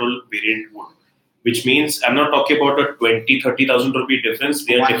the petrol variant would. Which means I'm not talking about a 20,000-30,000 rupee difference.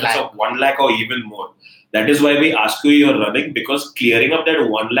 We are 1 difference lakh. of 1 lakh or even more. That is why we ask you you're running, because clearing up that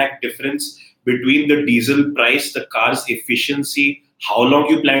 1 lakh difference between the diesel price, the car's efficiency, how long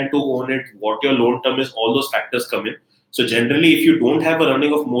you plan to own it, what your loan term is, all those factors come in. So generally, if you don't have a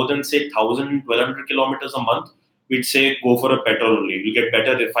running of more than say 1,000-1,200 kilometers a month, we'd say go for a petrol only. You get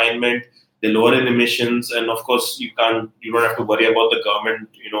better refinement, they lower in emissions, and of course you don't have to worry about the government,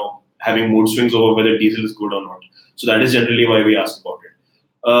 having mood swings over whether diesel is good or not. So that is generally why we ask about it.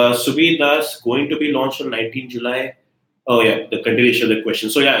 Subhi, that's going to be launched on 19 July. Oh yeah, the continuation of the question.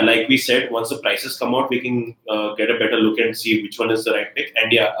 So yeah, like we said, once the prices come out, we can get a better look and see which one is the right pick.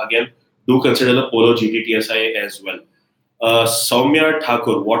 And yeah, again, do consider the Polo GT as well. Soumya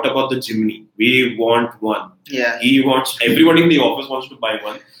Thakur, what about the Jimny? We want one. Yeah. Everybody in the office wants to buy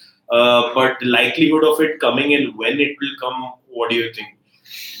one. But the likelihood of it coming in, when it will come, what do you think?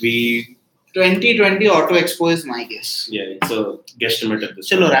 2020 Auto Expo is my guess. Yeah, it's a guesstimate at this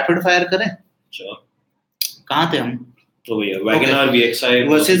चलो rapid fire करें. Sure. कहाँ थे हम? Oh yeah, WagonR VXI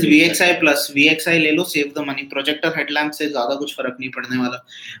versus VXI plus. VXI ले लो, save the money. Projector headlamp से ज़्यादा कुछ फर्क नहीं पड़ने वाला.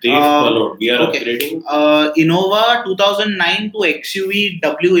 Dave followed. We are upgrading. Innova 2009 to XUV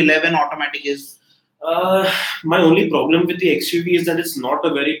W11 automatic is. My only problem with the XUV is that it's not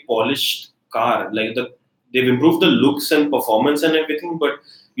a very polished car. Like they've improved the looks and performance and everything, but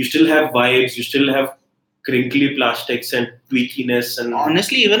you still have vibes. You still have crinkly plastics and tweakiness. And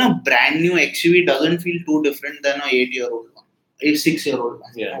honestly, even a brand new XUV doesn't feel too different than a 8-year-old one, a 6-year-old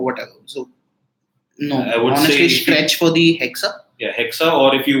one, or whatever. So no, I would honestly, stretch for the Hexa. Yeah, Hexa,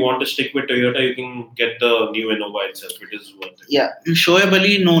 or if you want to stick with Toyota, you can get the new Innova itself. It is worth it. Yeah, Shoaib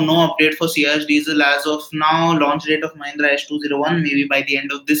Ali, no update for Ciaz diesel as of now. Launch date of Mahindra S201, maybe by the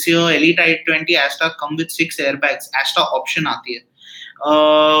end of this year. Elite i20 Asta come with 6 airbags. Asta option aati hai.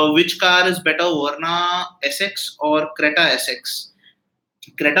 Which car is better, Verna SX or Creta SX?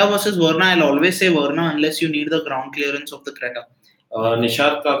 Creta versus Verna, I'll always say Verna unless you need the ground clearance of the Creta.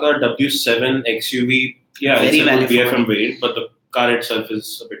 Nishad Kaka W7 XUV, yeah, very it's a good BFM variant, but the car itself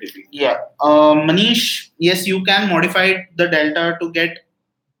is a bit iffy. Yeah. Manish, yes, you can modify the Delta to get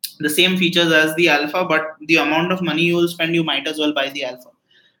the same features as the Alpha, but the amount of money you will spend, you might as well buy the Alpha.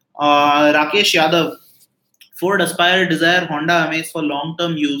 Rakesh Yadav, Ford Aspire, Desire, Honda Amaze for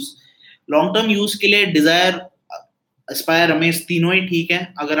long-term use. Long-term use के लिए Desire, Aspire, Amaze तीनों ही ठीक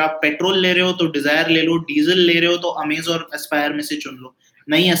है. अगर आप petrol ले रहे हो तो Desire ले लो, डीजल ले रहे हो तो Amaze और Aspire में से चुन लो.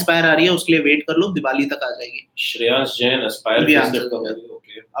 नई Aspire आ रही है, उसके लिए वेट कर लो, दिवाली तक आ जाएगी. श्रेयांश जैन, Aspire भी answer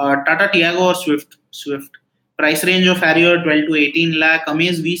okay. Tata Tiago or Swift. Price range of Harrier 12 to 18 lakh.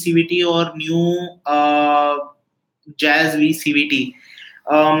 Amaze V CVT or new Jazz V CVT.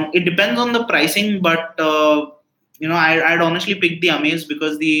 It depends on the pricing, but I'd honestly pick the Amaze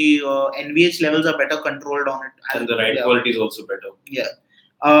because the NVH levels are better controlled on it, and the ride quality is also better. Yeah.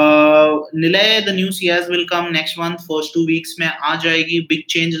 Nilay, the new Ciaz will come next month. First 2 weeks में आ जाएगी. Big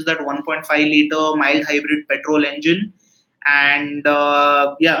change is that 1.5 liter mild hybrid petrol engine, and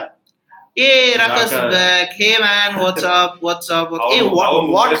yeah. Hey, Rakas back. Hey man, what's up? Hey,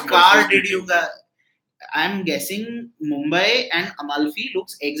 what car did you get? I'm guessing Mumbai and Amalfi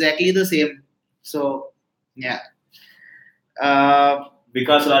looks exactly the same. So, yeah.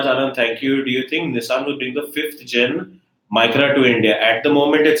 Vikas Raj Anand, thank you. Do you think Nissan will bring the 5th gen Micra to India? At the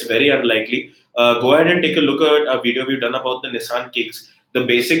moment, it's very unlikely. Go ahead and take a look at a video we've done about the Nissan Kicks. The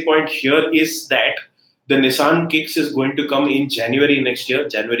basic point here is that the Nissan Kicks is going to come in January next year.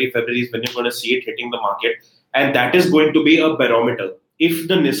 January, February is when you're going to see it hitting the market. And that is going to be a barometer. If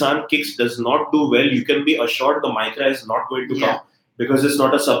the Nissan Kicks does not do well, you can be assured the Micra is not going to come. Because it's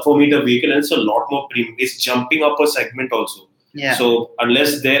not a sub 4 meter vehicle and it's a lot more premium. It's jumping up a segment also. Yeah. So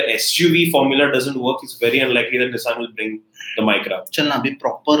unless their SUV formula doesn't work, it's very unlikely that Nissan will bring the Micra. चलना अभी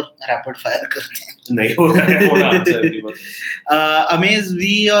proper rapid fire करते हैं. नहीं होगा. Amaze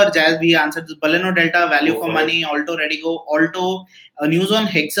V or Jazz V answered this. Baleno Delta, value for money. Alto ready go. Alto news on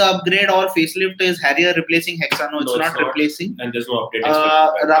Hexa upgrade or facelift is Harrier replacing Hexa? No, it's not replacing. And there's no update.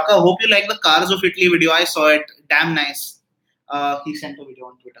 Raka, hope you like the Cars of Italy video. I saw it. Damn nice. He sent a video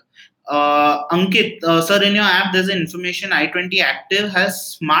on Twitter. Ankit, sir, in your app there's an information i20 Active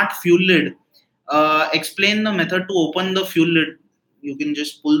has smart fuel lid. Explain the method to open the fuel lid. You can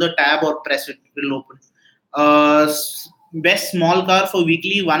just pull the tab or press it, it will open. Best small car for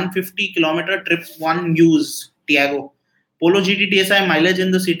weekly 150 kilometer trip, one use, Tiago. Polo GT TSI mileage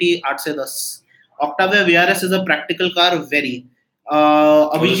in the city 8 se 10. Octavia VRS is a practical car, very.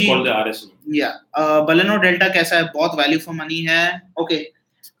 अभी It's ji called the RS. या Baleno delta कैसा है? बहुत value for money है. Okay,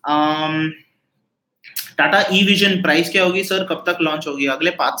 Tata ई vision price क्या होगी sir? कब तक लॉन्च होगी?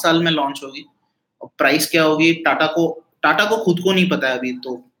 अगले 5 साल में लॉन्च होगी. और प्राइस क्या होगी? टाटा को खुद को नहीं पता है अभी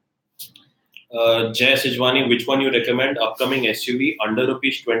तो. Jay Sijwani, which one you recommend? Upcoming SUV under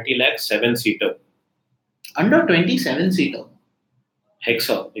rupees 20 lakh, 7-seater. Under 27 seater.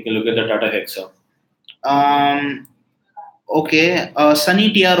 Hexa. You can look at the Tata Hexa. Okay, Sunny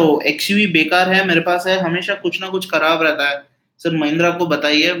TRO XUV बेकार है, मेरे पास है, हमेशा कुछ ना कुछ खराब रहता है. सर महिंद्रा को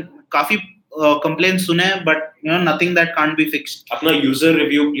बताइए, काफी कंप्लेंट सुने but you know nothing that can't be fixed. अपना user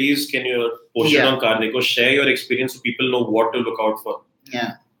review please can you post it on Carnico, share your experience so people know what to look out for.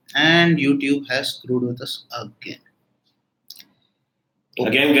 Yeah, and YouTube has screwed with us again.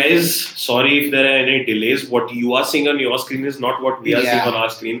 Again, guys, sorry if there are any delays. What you are seeing on your screen is not what we are seeing on our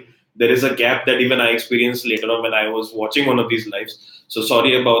screen. There is a gap that even I experienced later on when I was watching one of these lives. So sorry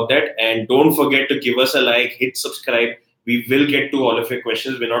about that. And don't forget to give us a like, hit subscribe. We will get to all of your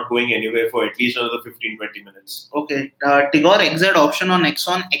questions. We're not going anywhere for at least another 15-20 minutes. Okay. Tigor XZ option on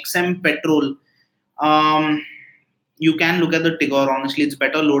Nexon XM petrol. You can look at the Tigor. Honestly, it's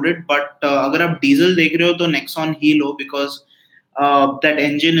better loaded. But अगर आप diesel देख रहे हो तो Nexon he low because that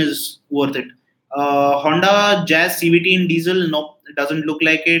engine is worth it. Honda Jazz CVT in diesel, nope, it doesn't look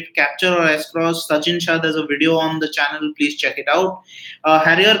like it. Capture or S-Cross, Sachin Shah, there's a video on the channel, please check it out.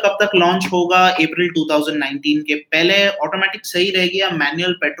 Harrier कब तक launch होगा? April 2019 के पहले. Automatic सही रहेगी या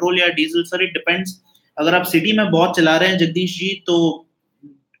manual, petrol या diesel? Sir, it depends. अगर आप city में बहुत चला रहे हैं जगदीश जी तो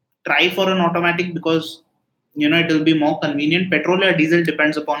try for an automatic because you know it will be more convenient. Petrol or diesel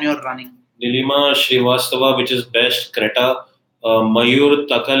depends upon your running. Nilima Srivastava, which is best? Creta, Mayur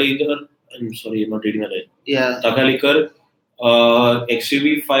Takalikar. I'm sorry, I'm not reading that right. Yeah. Takalikar,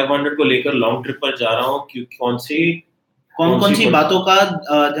 XUV 500 को लेकर long trip पर जा रहा हूँ. कौन सी बातों का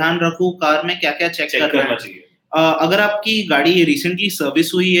ध्यान रखूं? कार में क्या क्या चेक करना चाहिए? अगर आपकी गाड़ी रिसेंटली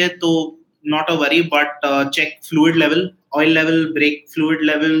सर्विस हुई है तो not a worry, but check fluid level, oil level, brake fluid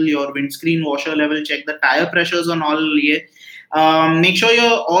level, your windscreen washer level, check the tire pressures on all ये. Make sure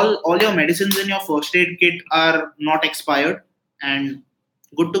all your medicines in your first aid kit are not expired and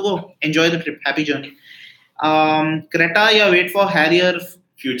good to go. Enjoy the trip. Happy journey. Creta या wait for Harrier.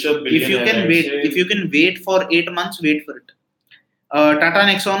 Future billionaire. If you can wait for 8 months, wait for it. Tata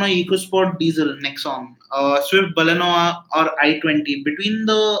Nexon or EcoSport diesel? Nexon. Swift, Baleno or i20?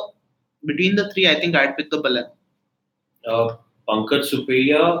 Between the three, I think I'd pick the Baleno. Pankaj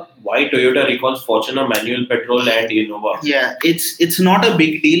Supriya, why Toyota recalls Fortuner manual petrol and Innova? Yeah, it's not a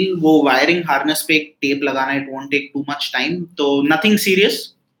big deal. वो wiring harness पे tape लगाना, it won't take too much time. So nothing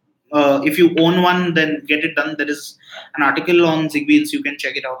serious. If you own one, then get it done. There is an article on Zigwheels, you can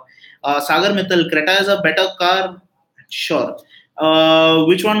check it out. Sagar Mittal, Creta is a better car? Sure.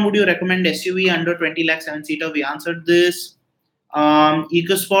 Which one would you recommend? SUV under 20 lakh 7-seater? We answered this.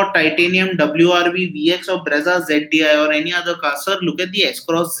 EcoSport, Titanium, WRV, VX or Brezza ZDI or any other car? Sir, look at the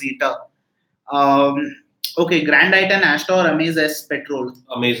S-Cross Zeta. Okay, Grand i10, Astra or Amaze S petrol?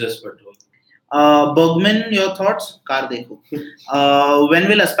 Amaze S petrol. Bergman, your thoughts? Car dekho. When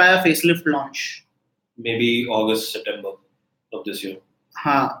will Aspire facelift launch? Maybe August, September of this year.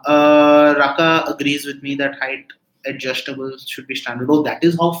 Raka agrees with me that height adjustable should be standard. Oh, that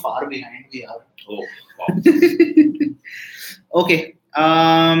is how far behind we are. Oh, wow. Okay.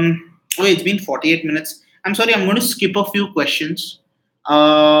 It's been 48 minutes. I'm sorry, I'm going to skip a few questions.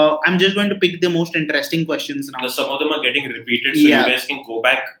 I'm just going to pick the most interesting questions now. Some of them are getting repeated, so you guys can go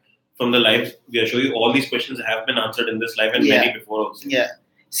back from the live. We are showing you all these questions have been answered in this live and many before also. Yeah.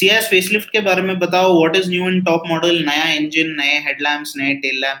 Ciaz facelift के बारे में बताओ. What is new in top model? नया engine, नए headlamps, नए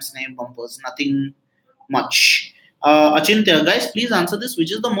tail lamps, नए bumpers. Nothing much. Achintya, guys, please answer this.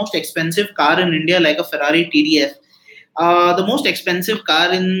 Which is the most expensive car in India, like a Ferrari TDF? The most expensive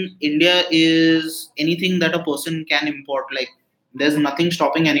car in India is anything that a person can import. Like, there's nothing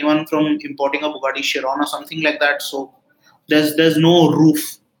stopping anyone from importing a Bugatti Chiron or something like that. So there's no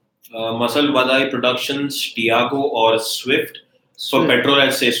roof. Muscle Vadai Productions, Tiago or Swift? For petrol,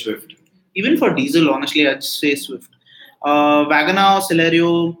 I'd say Swift. Even for diesel, honestly, I'd say Swift. Wagoner or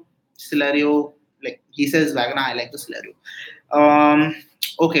Celerio, like he says Wagoner, I like the Celerio.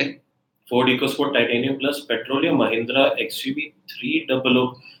 Okay. Ford EcoSport Titanium Plus petrol or Mahindra XUV 300.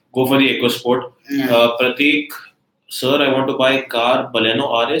 Go for the EcoSport. Pratik, sir, I want to buy car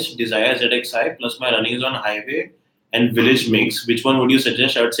Baleno RS, Desire ZXi, plus my running is on highway and village mix. Which one would you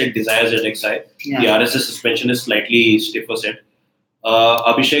suggest? I would say Desire ZXi. The RS's suspension is slightly stiffer set.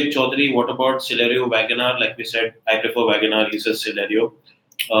 Abhishek Chaudhary, what about Celerio Wagoner? Like we said, I prefer Wagoner. He says Celerio.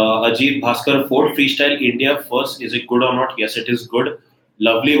 Ajit Bhaskar, Ford Freestyle India first. Is it good or not? Yes, it is good.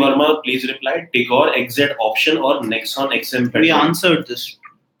 Lovely Verma, please reply. Tigor exit option or Nexon XM petrol? We answered this,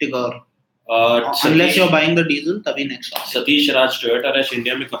 Tigor. Unless you're buying the diesel, तभी next option. Satish राज, Toyota rush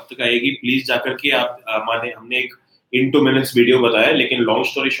India में कब तक आएगी? Please जाकर के आप हमने एक इन 2 minutes वीडियो बताया, लेकिन लॉन्ग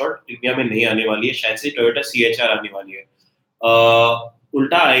स्टोरी शॉर्ट इंडिया में नहीं आने वाली है. शायद से टोयोटा CHR आने वाली है.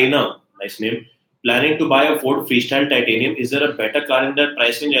 उल्टा आईना, nice name. Planning to buy a Ford Freestyle Titanium. Is there a better car in that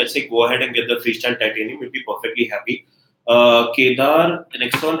price range? I'd say go ahead and get the Freestyle Titanium. You'll be perfectly happy. Kedar,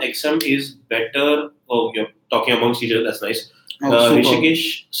 Nexon XM is better. Oh, you're talking amongst each other. That's nice.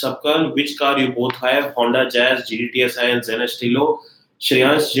 Rishikesh Sabkar, which car you both have? Honda Jazz, GTSI and Zen Estilo.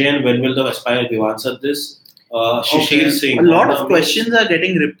 Shreyans Jain, when will the Aspire? We've answered this. Shishir Singh. A lot of questions are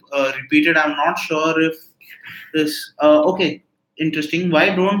getting repeated. I'm not sure if this... okay. Interesting.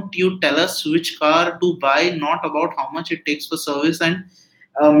 Why don't you tell us which car to buy, not about how much it takes for service and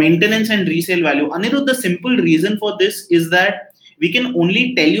maintenance and resale value? Anirudh, the simple reason for this is that we can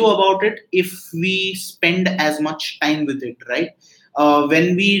only tell you about it if we spend as much time with it, right?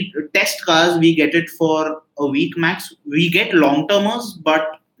 When we test cars, we get it for a week max. We get long-termers,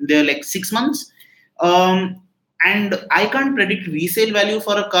 but they're like 6 months. And I can't predict resale value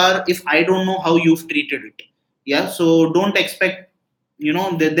for a car if I don't know how you've treated it. Yeah, so don't expect,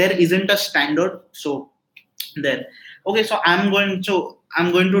 there isn't a standard. So there. Okay, so I'm going to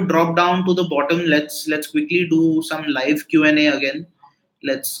drop down to the bottom. Let's quickly do some live Q&A again.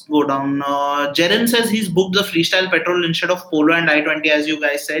 Let's go down. Jaren says he's booked the Freestyle Petrol instead of Polo and I-20, as you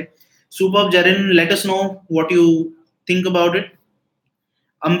guys said. Superb, Jaren. Let us know what you think about it.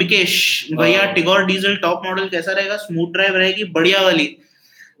 Ambikesh, भैया Tigor diesel top model कैसा रहेगा? Smooth drive रहेगी? बढ़िया वाली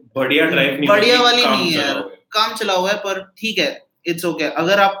नहीं है यार, काम चला हुआ है, पर ठीक है, इट्स ओके.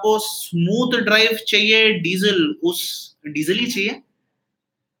 अगर आपको स्मूथ ड्राइव चाहिए, डीजल ही चाहिए,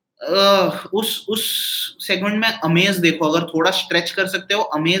 उस सेगमेंट में अमेज देखो. अगर थोड़ा स्ट्रेच कर सकते हो,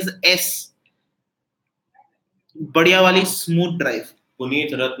 अमेज S, बढ़िया वाली smooth drive.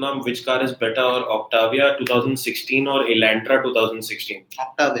 Puneet Ratnam, which car is better, or Octavia 2016 or Elantra 2016?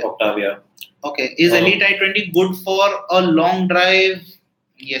 Octavia. Okay. Is Elite i20 good for a long drive?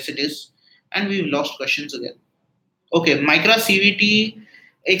 Yes, it is. And we've lost questions again. Okay. Micra CVT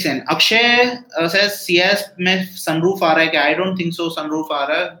XN. Akshay says Ciaz में sunroof आ रहा है क्या? I don't think so. Sunroof आ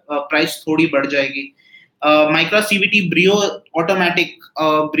रहा है. Price थोड़ी बढ़ जाएगी. Micra CVT Brio automatic,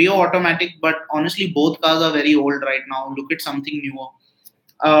 but honestly both cars are very old right now. Look at something newer.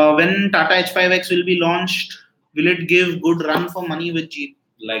 When Tata H5X will be launched, will it give good run for money with Jeep?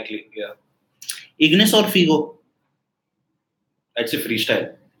 Likely, yeah. Ignis or Figo? I'd say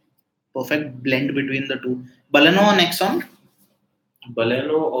Freestyle. Perfect blend between the two. Baleno or Nexon?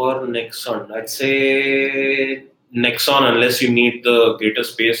 Baleno or Nexon? I'd say Nexon, unless you need the greater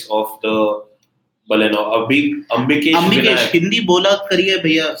space of the Baleno. Ambikesh Hindi बोला करिए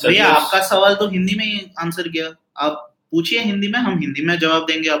भैया आपका सवाल तो हिंदी में ही answer किया. आप पूछिए हिंदी में, हम हिंदी में जवाब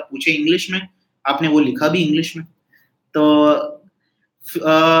देंगे. आप पूछिए इंग्लिश में, आपने वो लिखा भी इंग्लिश में. तो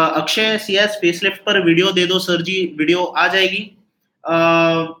अक्षय सियाज फेसलिफ्ट पर वीडियो दे दो सर जी. वीडियो आ जाएगी,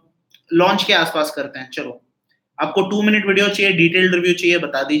 लॉन्च के आसपास करते हैं. चलो, आपको 2 minute वीडियो चाहिए, डिटेल्ड रिव्यू चाहिए,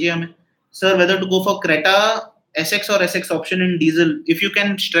 बता दीजिए हमें. Sir, weather to go for Creta SX or SX option in diesel? If you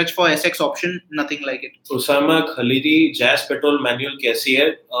can stretch for SX option, nothing like it. Usama खलीदी, Jazz petrol manual कैसी है?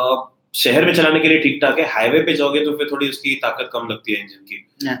 शहर में चलाने के लिए ठीक ठाक है. हाईवे पे जाओगे तो फिर थोड़ी उसकी ताकत कम लगती है इंजन की.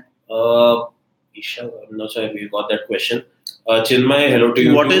 Isha, I'm not sure if you got that question. Chinmay, hello to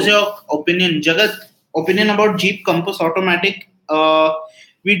you. What is your opinion, Jagat? Opinion about Jeep Compass Automatic?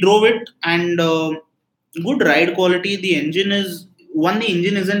 We drove it and good ride quality. The engine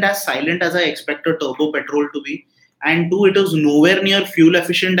isn't as silent as I expect a turbo petrol to be, and 2, it is nowhere near fuel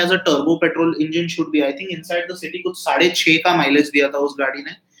efficient as a turbo petrol engine should be. I think inside the city कुछ 6.5 का mileage दिया था उस गाड़ी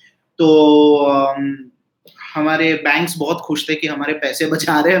ने. तो हमारे banks बहुत खुश थे कि हमारे पैसे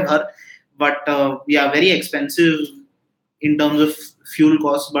बचा रहे हैं घर, but yeah, very expensive in terms of fuel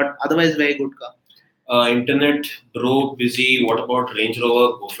costs, but otherwise very good car. Internet bro busy. What about Range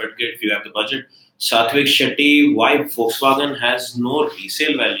Rover? Go for it if you have the budget. Satvik Shetty, why Volkswagen has no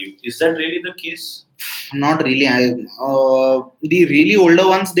resale value? Is that really the case? Not really. The really older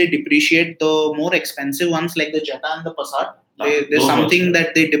ones, they depreciate. The more expensive ones like the Jetta and the Passat, there's something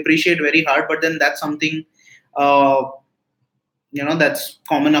that they depreciate very hard, but then that's something that's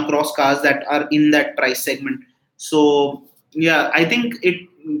common across cars that are in that price segment. So yeah, I think it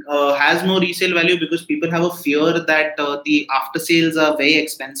has no resale value because people have a fear that the after sales are very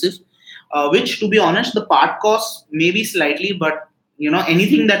expensive, which to be honest, the part costs maybe slightly, but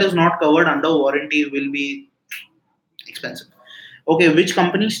anything that is not covered under warranty will be expensive. Okay, which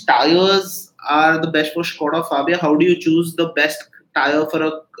company's tires are the best for Skoda Fabia? How do you choose the best tire for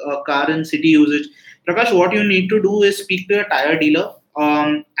a car in city usage? Prakash, what you need to do is speak to a tire dealer.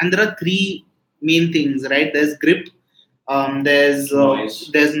 And there are three main things, right? There's grip, there's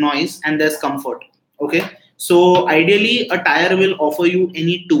noise, and there's comfort. Okay, so ideally, a tire will offer you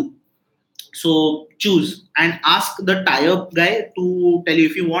any two. So choose and ask the tire guy to tell you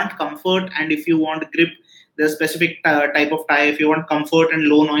if you want comfort and if you want grip. There's a specific type of tire. If you want comfort and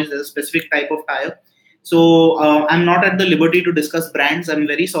low noise, there's a specific type of tire. So I'm not at the liberty to discuss brands. I'm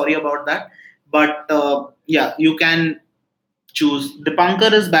very sorry about that. But yeah, you can choose.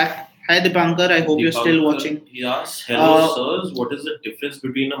 Dipankar is back. Hi Dipankar, I hope you're still watching. Yes, hello sirs. What is the difference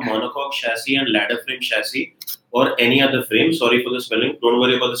between a monocoque chassis and ladder frame chassis or any other frame? Sorry for the spelling. Don't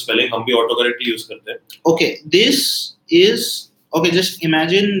worry about the spelling. हम भी autocorrect use करते हैं. Okay, this is okay. Just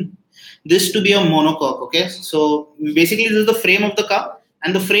imagine this to be a monocoque. Okay, so basically this is the frame of the car,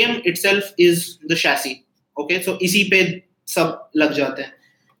 and the frame itself is the chassis. Okay, so इसी पे सब लग जाते हैं.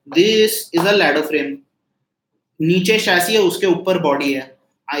 This is a ladder frame. नीचे chassis है, उसके ऊपर body है.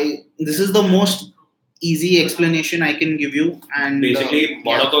 This is the most easy explanation I can give you. And basically,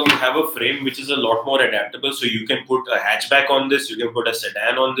 monocoque, you have a frame which is a lot more adaptable. So you can put a hatchback on this, you can put a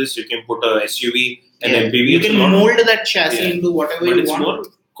sedan on this, you can put a SUV, and MPV. You can mold that chassis into whatever you want. But it's more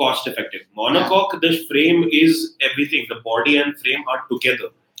cost effective. Monocoque, the frame is everything. The body and frame are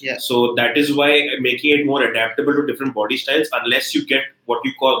together. Yeah. So that is why making it more adaptable to different body styles, unless you get what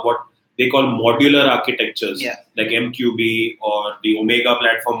they call modular architectures, like MQB or the Omega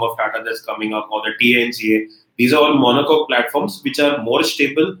platform of Tata that's coming up, or the TNCA. These are all monocoque platforms which are more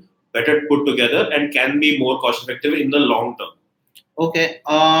stable, better put together, and can be more cost effective in the long term. Okay.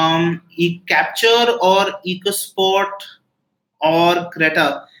 Capture or EcoSport or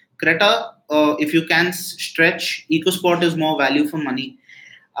Creta. Creta, if you can stretch, EcoSport is more value for money.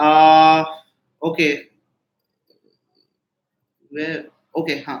 Okay. Where?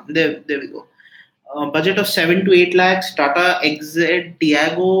 Okay, there we go. Budget of 7 to 8 lakhs. Tata XZ,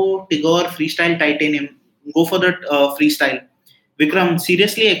 Tiago, Tigor, Freestyle Titanium. Go for the Freestyle. Vikram,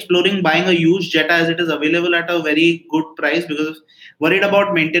 seriously exploring buying a used Jetta as it is available at a very good price because worried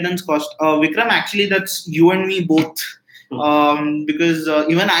about maintenance cost. Vikram, actually that's you and me both. Because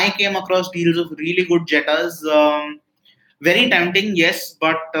even I came across deals of really good Jettas. Very tempting, yes,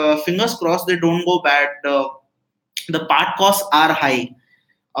 but fingers crossed they don't go bad. The part costs are high.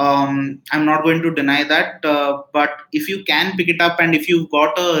 I'm not going to deny that, but if you can pick it up and if you've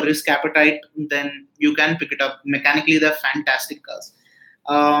got a risk appetite, then you can pick it up. Mechanically, they're fantastic cars.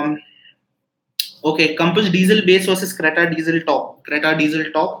 Okay, Compass diesel base versus Creta diesel top. Creta diesel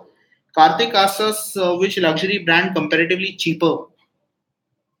top. Karthik asks us which luxury brand comparatively cheaper.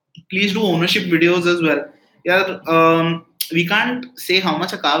 Please do ownership videos as well. Yeah, we can't say how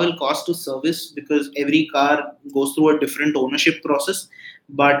much a car will cost to service because every car goes through a different ownership process.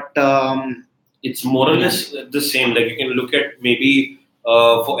 But it's more or less the same. Like you can look at maybe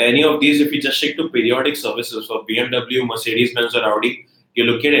for any of these, if you just stick to periodic services for BMW, Mercedes-Benz, or Audi, you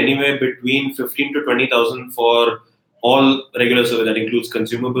look at anywhere between 15 to 20,000 for all regular service. That includes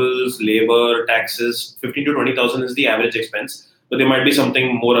consumables, labor, taxes. 15 to 20,000 is the average expense. But there might be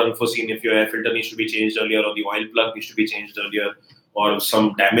something more unforeseen if your air filter needs to be changed earlier, or the oil plug needs to be changed earlier, or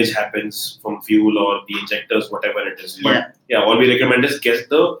some damage happens from fuel or the injectors, whatever it is. But yeah, all we recommend is get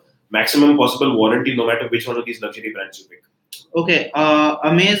the maximum possible warranty no matter which one of these luxury brands you pick. Okay,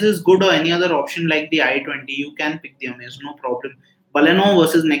 Amaze is good or any other option like the i20. You can pick the Amaze, no problem. Baleno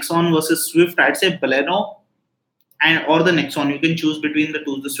versus Nexon versus Swift. I'd say Baleno and or the Nexon. You can choose between the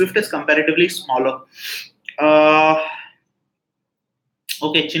two. The Swift is comparatively smaller.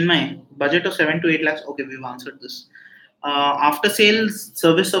 Okay, Chinmay, budget of 7 to 8 lakhs. Okay, we've answered this. After sales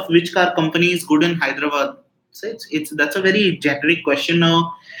service of which car company is good in Hyderabad? So that's a very generic question.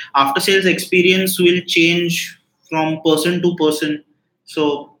 Now, after sales experience will change from person to person,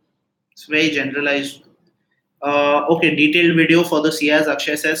 so it's very generalized. Okay, detailed video for the Ciaz.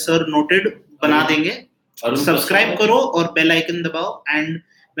 Akshay says, sir, noted. Bana denge. Subscribe karo or bell icon dabao, and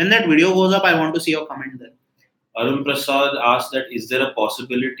when that video goes up, I want to see your comment there. Arun Prasad asked that is there a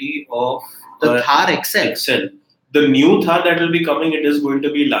possibility of the Thar XL? The new Thar that will be coming, it is going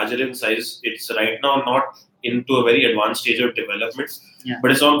to be larger in size. It's right now not into a very advanced stage of development, but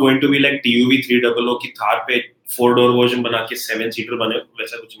it's not going to be like TUV 300 ki Thar pe 4-door version bana ke 7-seater bane,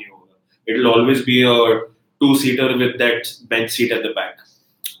 वैसा कुछ नहीं होगा. It will always be a 2-seater with that bench seat at the back.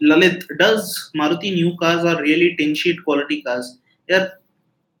 Lalit, does Maruti new cars are really tin sheet quality cars? Yeah,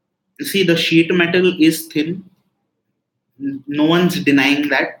 see the sheet metal is thin. No one's denying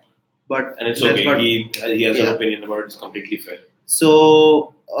that, but and it's okay. He has an opinion about it. It's completely fair.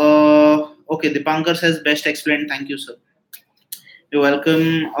 So, okay, Dipankar says best explained. Thank you, sir. You're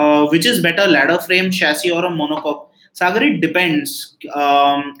welcome. Which is better, ladder frame, chassis, or a monocoque? Sagar, it depends.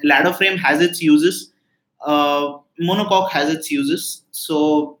 Ladder frame has its uses. Monocoque has its uses.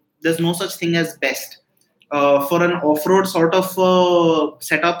 So there's no such thing as best. For an off-road sort of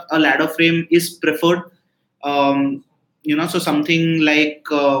setup, a ladder frame is preferred. So something like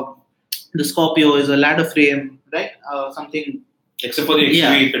the Scorpio is a ladder frame, right? Something. Except for the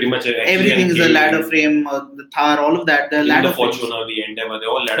XUV, pretty much everything is a ladder frame. The Thar, all of that. The ladder the Fortuner, the Endeavour, they're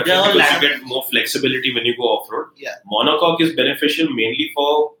all ladder They're frame all because ladder you get more flexibility when you go off road. Yeah. Monocoque is beneficial mainly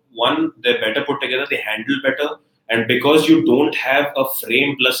for one, they're better put together, they handle better, and because you don't have a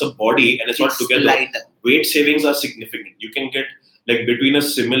frame plus a body and it's all together, lighter. Weight savings are significant. You can get like between a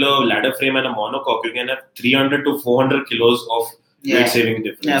similar ladder frame and a monocoque, you can have 300 to 400 kilos of weight saving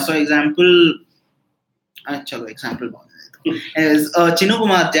difference. Yeah. For example, is Chinu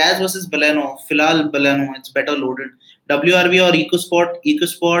Kumar, Ciaz versus Baleno. Filal Baleno, it's better loaded. WRV or EcoSport?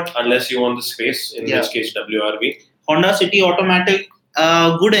 EcoSport. Unless you want the space, in which case WRV. Honda City Automatic,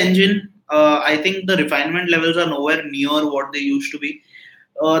 good engine. I think the refinement levels are nowhere near what they used to be.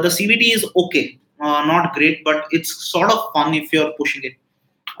 The CVT is okay, not great, but it's sort of fun if you're pushing it.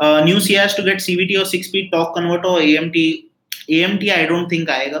 New Ciaz to get CVT or 6-speed torque converter or AMT. AMT I don't think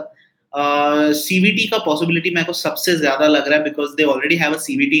आएगा. CVT का possibility मेरे को सबसे ज़्यादा लग रहा है because they already have a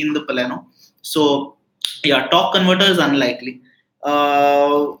CVT in the Baleno. So yeah, torque converter is unlikely.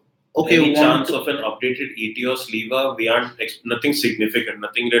 Okay, any chance of an updated ETOS lever? We aren't nothing significant,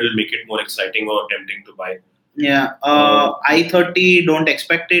 nothing that will make it more exciting or tempting to buy. Yeah, I-30 don't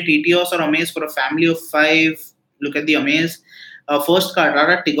expect it. ETOS or Amaze for a family of 5. Look at the Amaze. First car,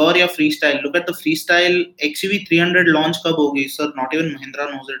 Tata Tigor or Freestyle. Look at the Freestyle XUV 300 launch kab hogi. Sir, not even Mahindra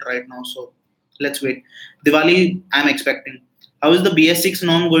knows it right now. So let's wait. Diwali, I'm expecting. How is the BS6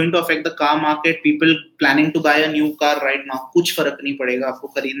 norm going to affect the car market? People planning to buy a new car right now. कुछ फर्क नहीं पड़ेगा. आपको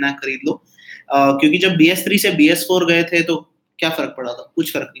खरीदना है खरीद लो. क्योंकि जब BS3 से BS4 गए थे तो क्या फर्क पड़ा था?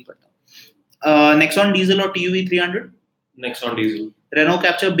 कुछ फर्क नहीं पड़ता. Nexon diesel or TUV 300? Nexon diesel. Renault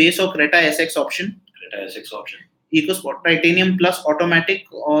Capture base or Creta SX option? Creta SX option. EcoSport Titanium Plus automatic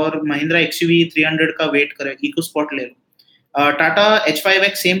और Mahindra XUV 300 का वेट करें. EcoSport ले लो. Tata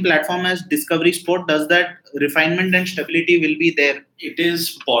H5X same platform as Discovery Sport. Does that refinement and stability will be there? It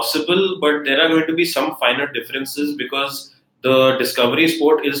is possible, but there are going to be some finer differences because the Discovery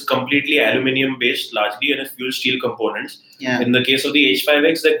Sport is completely aluminium based largely and has fuel steel components. Yeah. In the case of the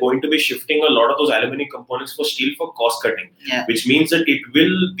H5X, they're going to be shifting a lot of those aluminium components for steel for cost cutting, which means that it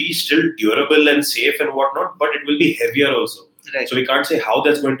will be still durable and safe and whatnot, but it will be heavier also. Right. So we can't say how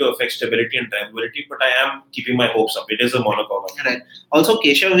that's going to affect stability and drivability, but I am keeping my hopes up. It is a monocoque. Right. Also,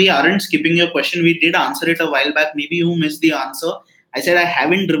 Keshav, we aren't skipping your question. We did answer it a while back. Maybe you missed the answer. I said I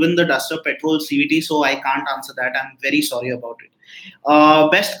haven't driven the Duster petrol CVT, so I can't answer that. I'm very sorry about it.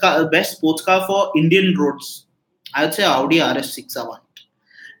 Best sports car for Indian roads. I would say Audi RS6 Avant.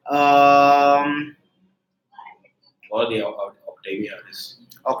 Or the Octavia RS.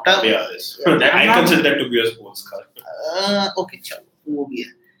 Octavia RS. I consider that to be a sports car. Okay, chalo, wo bhi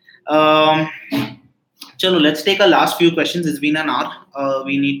hai. Chalo, let's take our last few questions. It's been an hour.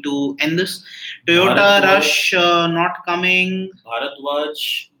 We need to end this. Toyota Rush not coming.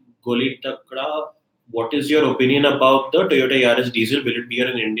 Bharatwaj, Goli Takra. What is your opinion about the Toyota Yaris diesel? Will it be here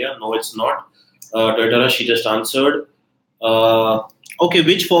in India? No, it's not. Toyota Rush, she just answered. Okay,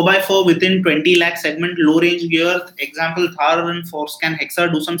 which 4x4 within 20 lakh segment, low range gear? Example, Thar and Force. Can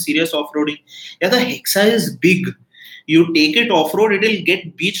Hexa do some serious off-roading? Yeah, the Hexa is big. You take it off-road, it will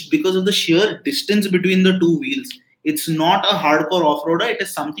get beached because of the sheer distance between the two wheels. It's not a hardcore off-roader. It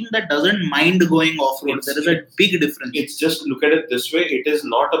is something that doesn't mind going off-road. There is a big difference. It's just, look at it this way. It is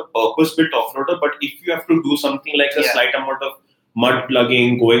not a purpose-built off-roader, but if you have to do something like a slight amount of mud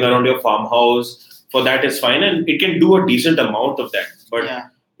plugging, going around your farmhouse, for that it's fine. And it can do a decent amount of that. But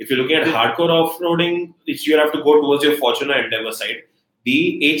if you're looking at hardcore off-roading, you have to go towards your Fortuner Endeavour side.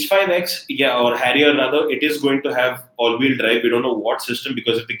 The H5X, or Harrier rather, it is going to have all-wheel drive. We don't know what system,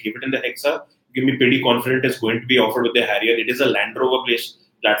 because if they give it in the Hexa, you can be pretty confident it's going to be offered with the Harrier. It is a Land Rover-based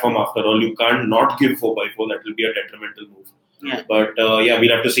platform after all. You can't not give 4x4. That will be a detrimental move. But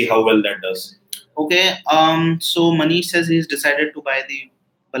we'll have to see how well that does. Okay. So Manish says he's decided to buy the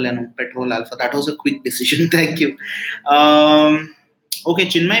Baleno Petrol Alpha. That was a quick decision. Thank you. Okay,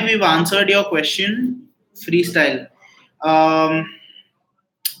 Chinmay, we've answered your question. Freestyle.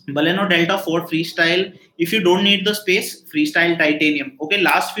 Baleno Delta Ford Freestyle. If you don't need the space, Freestyle Titanium. Okay,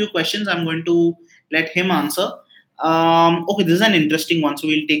 last few questions I'm going to let him answer. Okay, this is an interesting one, so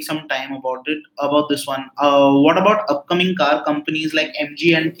we'll take some time about this one. What about upcoming car companies like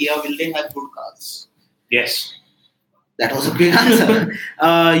MG and Kia? Will they have good cars? Yes. That was a quick answer.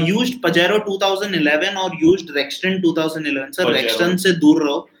 Used Pajero 2011 और used Rexton 2011. Sir Rexton से दूर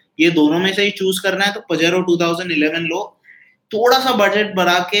रहो. ये दोनों में से ही choose करना है तो Pajero 2011 लो. थोड़ा सा बजट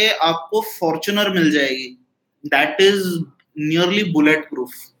बढ़ा के आपको Fortuner मिल जाएगी. That is nearly bullet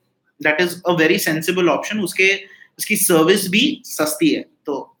proof. That is a very sensible option. उसकी सर्विस भी सस्ती है.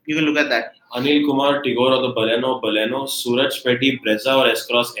 तो you can look at that. Anil Kumar Tigor or the Baleno, Suraj Petty, Brezza or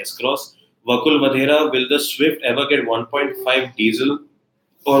S-Cross. Vakul Vadhera, will the Swift ever get 1.5 diesel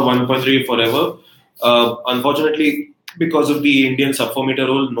or 1.3 forever? Unfortunately, because of the Indian sub-4-meter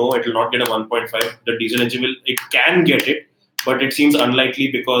rule, no, it will not get a 1.5. The diesel engine it can get it, but it seems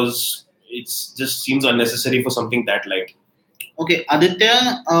unlikely because it just seems unnecessary for something that light. Okay,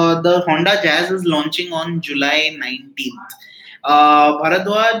 Aditya, the Honda Jazz is launching on July 19th.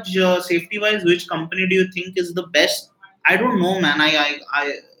 Bharadwaj, safety-wise, which company do you think is the best? I don't know, man. I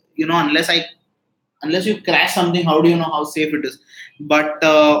unless you crash something, how do you know how safe it is? But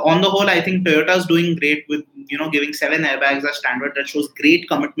on the whole, I think Toyota is doing great with giving 7 airbags as standard. That shows great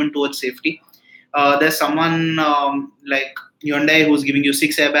commitment towards safety. There's someone like Hyundai who's giving you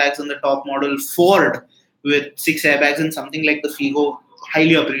 6 airbags in the top model. Ford with 6 airbags and something like the Figo,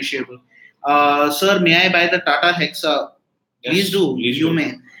 highly appreciable. Sir, may I buy the Tata Hexa? Yes, please do. You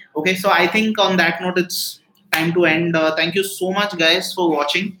may. Okay, so I think on that note, it's time to end. Thank you so much, guys, for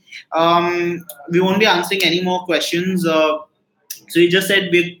watching. We won't be answering any more questions. So you just said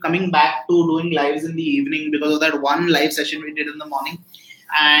we're coming back to doing lives in the evening because of that one live session we did in the morning.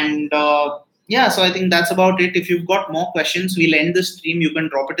 And yeah, so I think that's about it. If you've got more questions, we'll end the stream. You can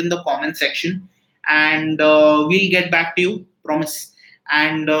drop it in the comment section and we'll get back to you. Promise.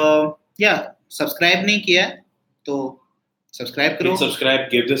 And yeah, subscribe nahi kiya, to subscribe karo. Hit subscribe,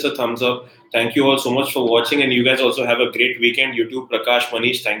 give this a thumbs up. Thank you all so much for watching, and you guys also have a great weekend. YouTube, Prakash,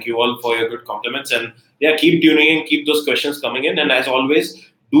 Manish, thank you all for your good compliments. And yeah, keep tuning in, keep those questions coming in. And as always,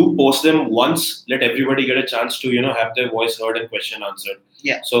 do post them once. Let everybody get a chance to have their voice heard and question answered.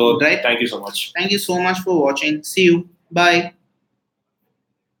 Yeah. So thank you so much. Thank you so much for watching. See you. Bye.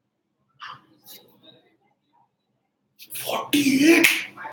 48.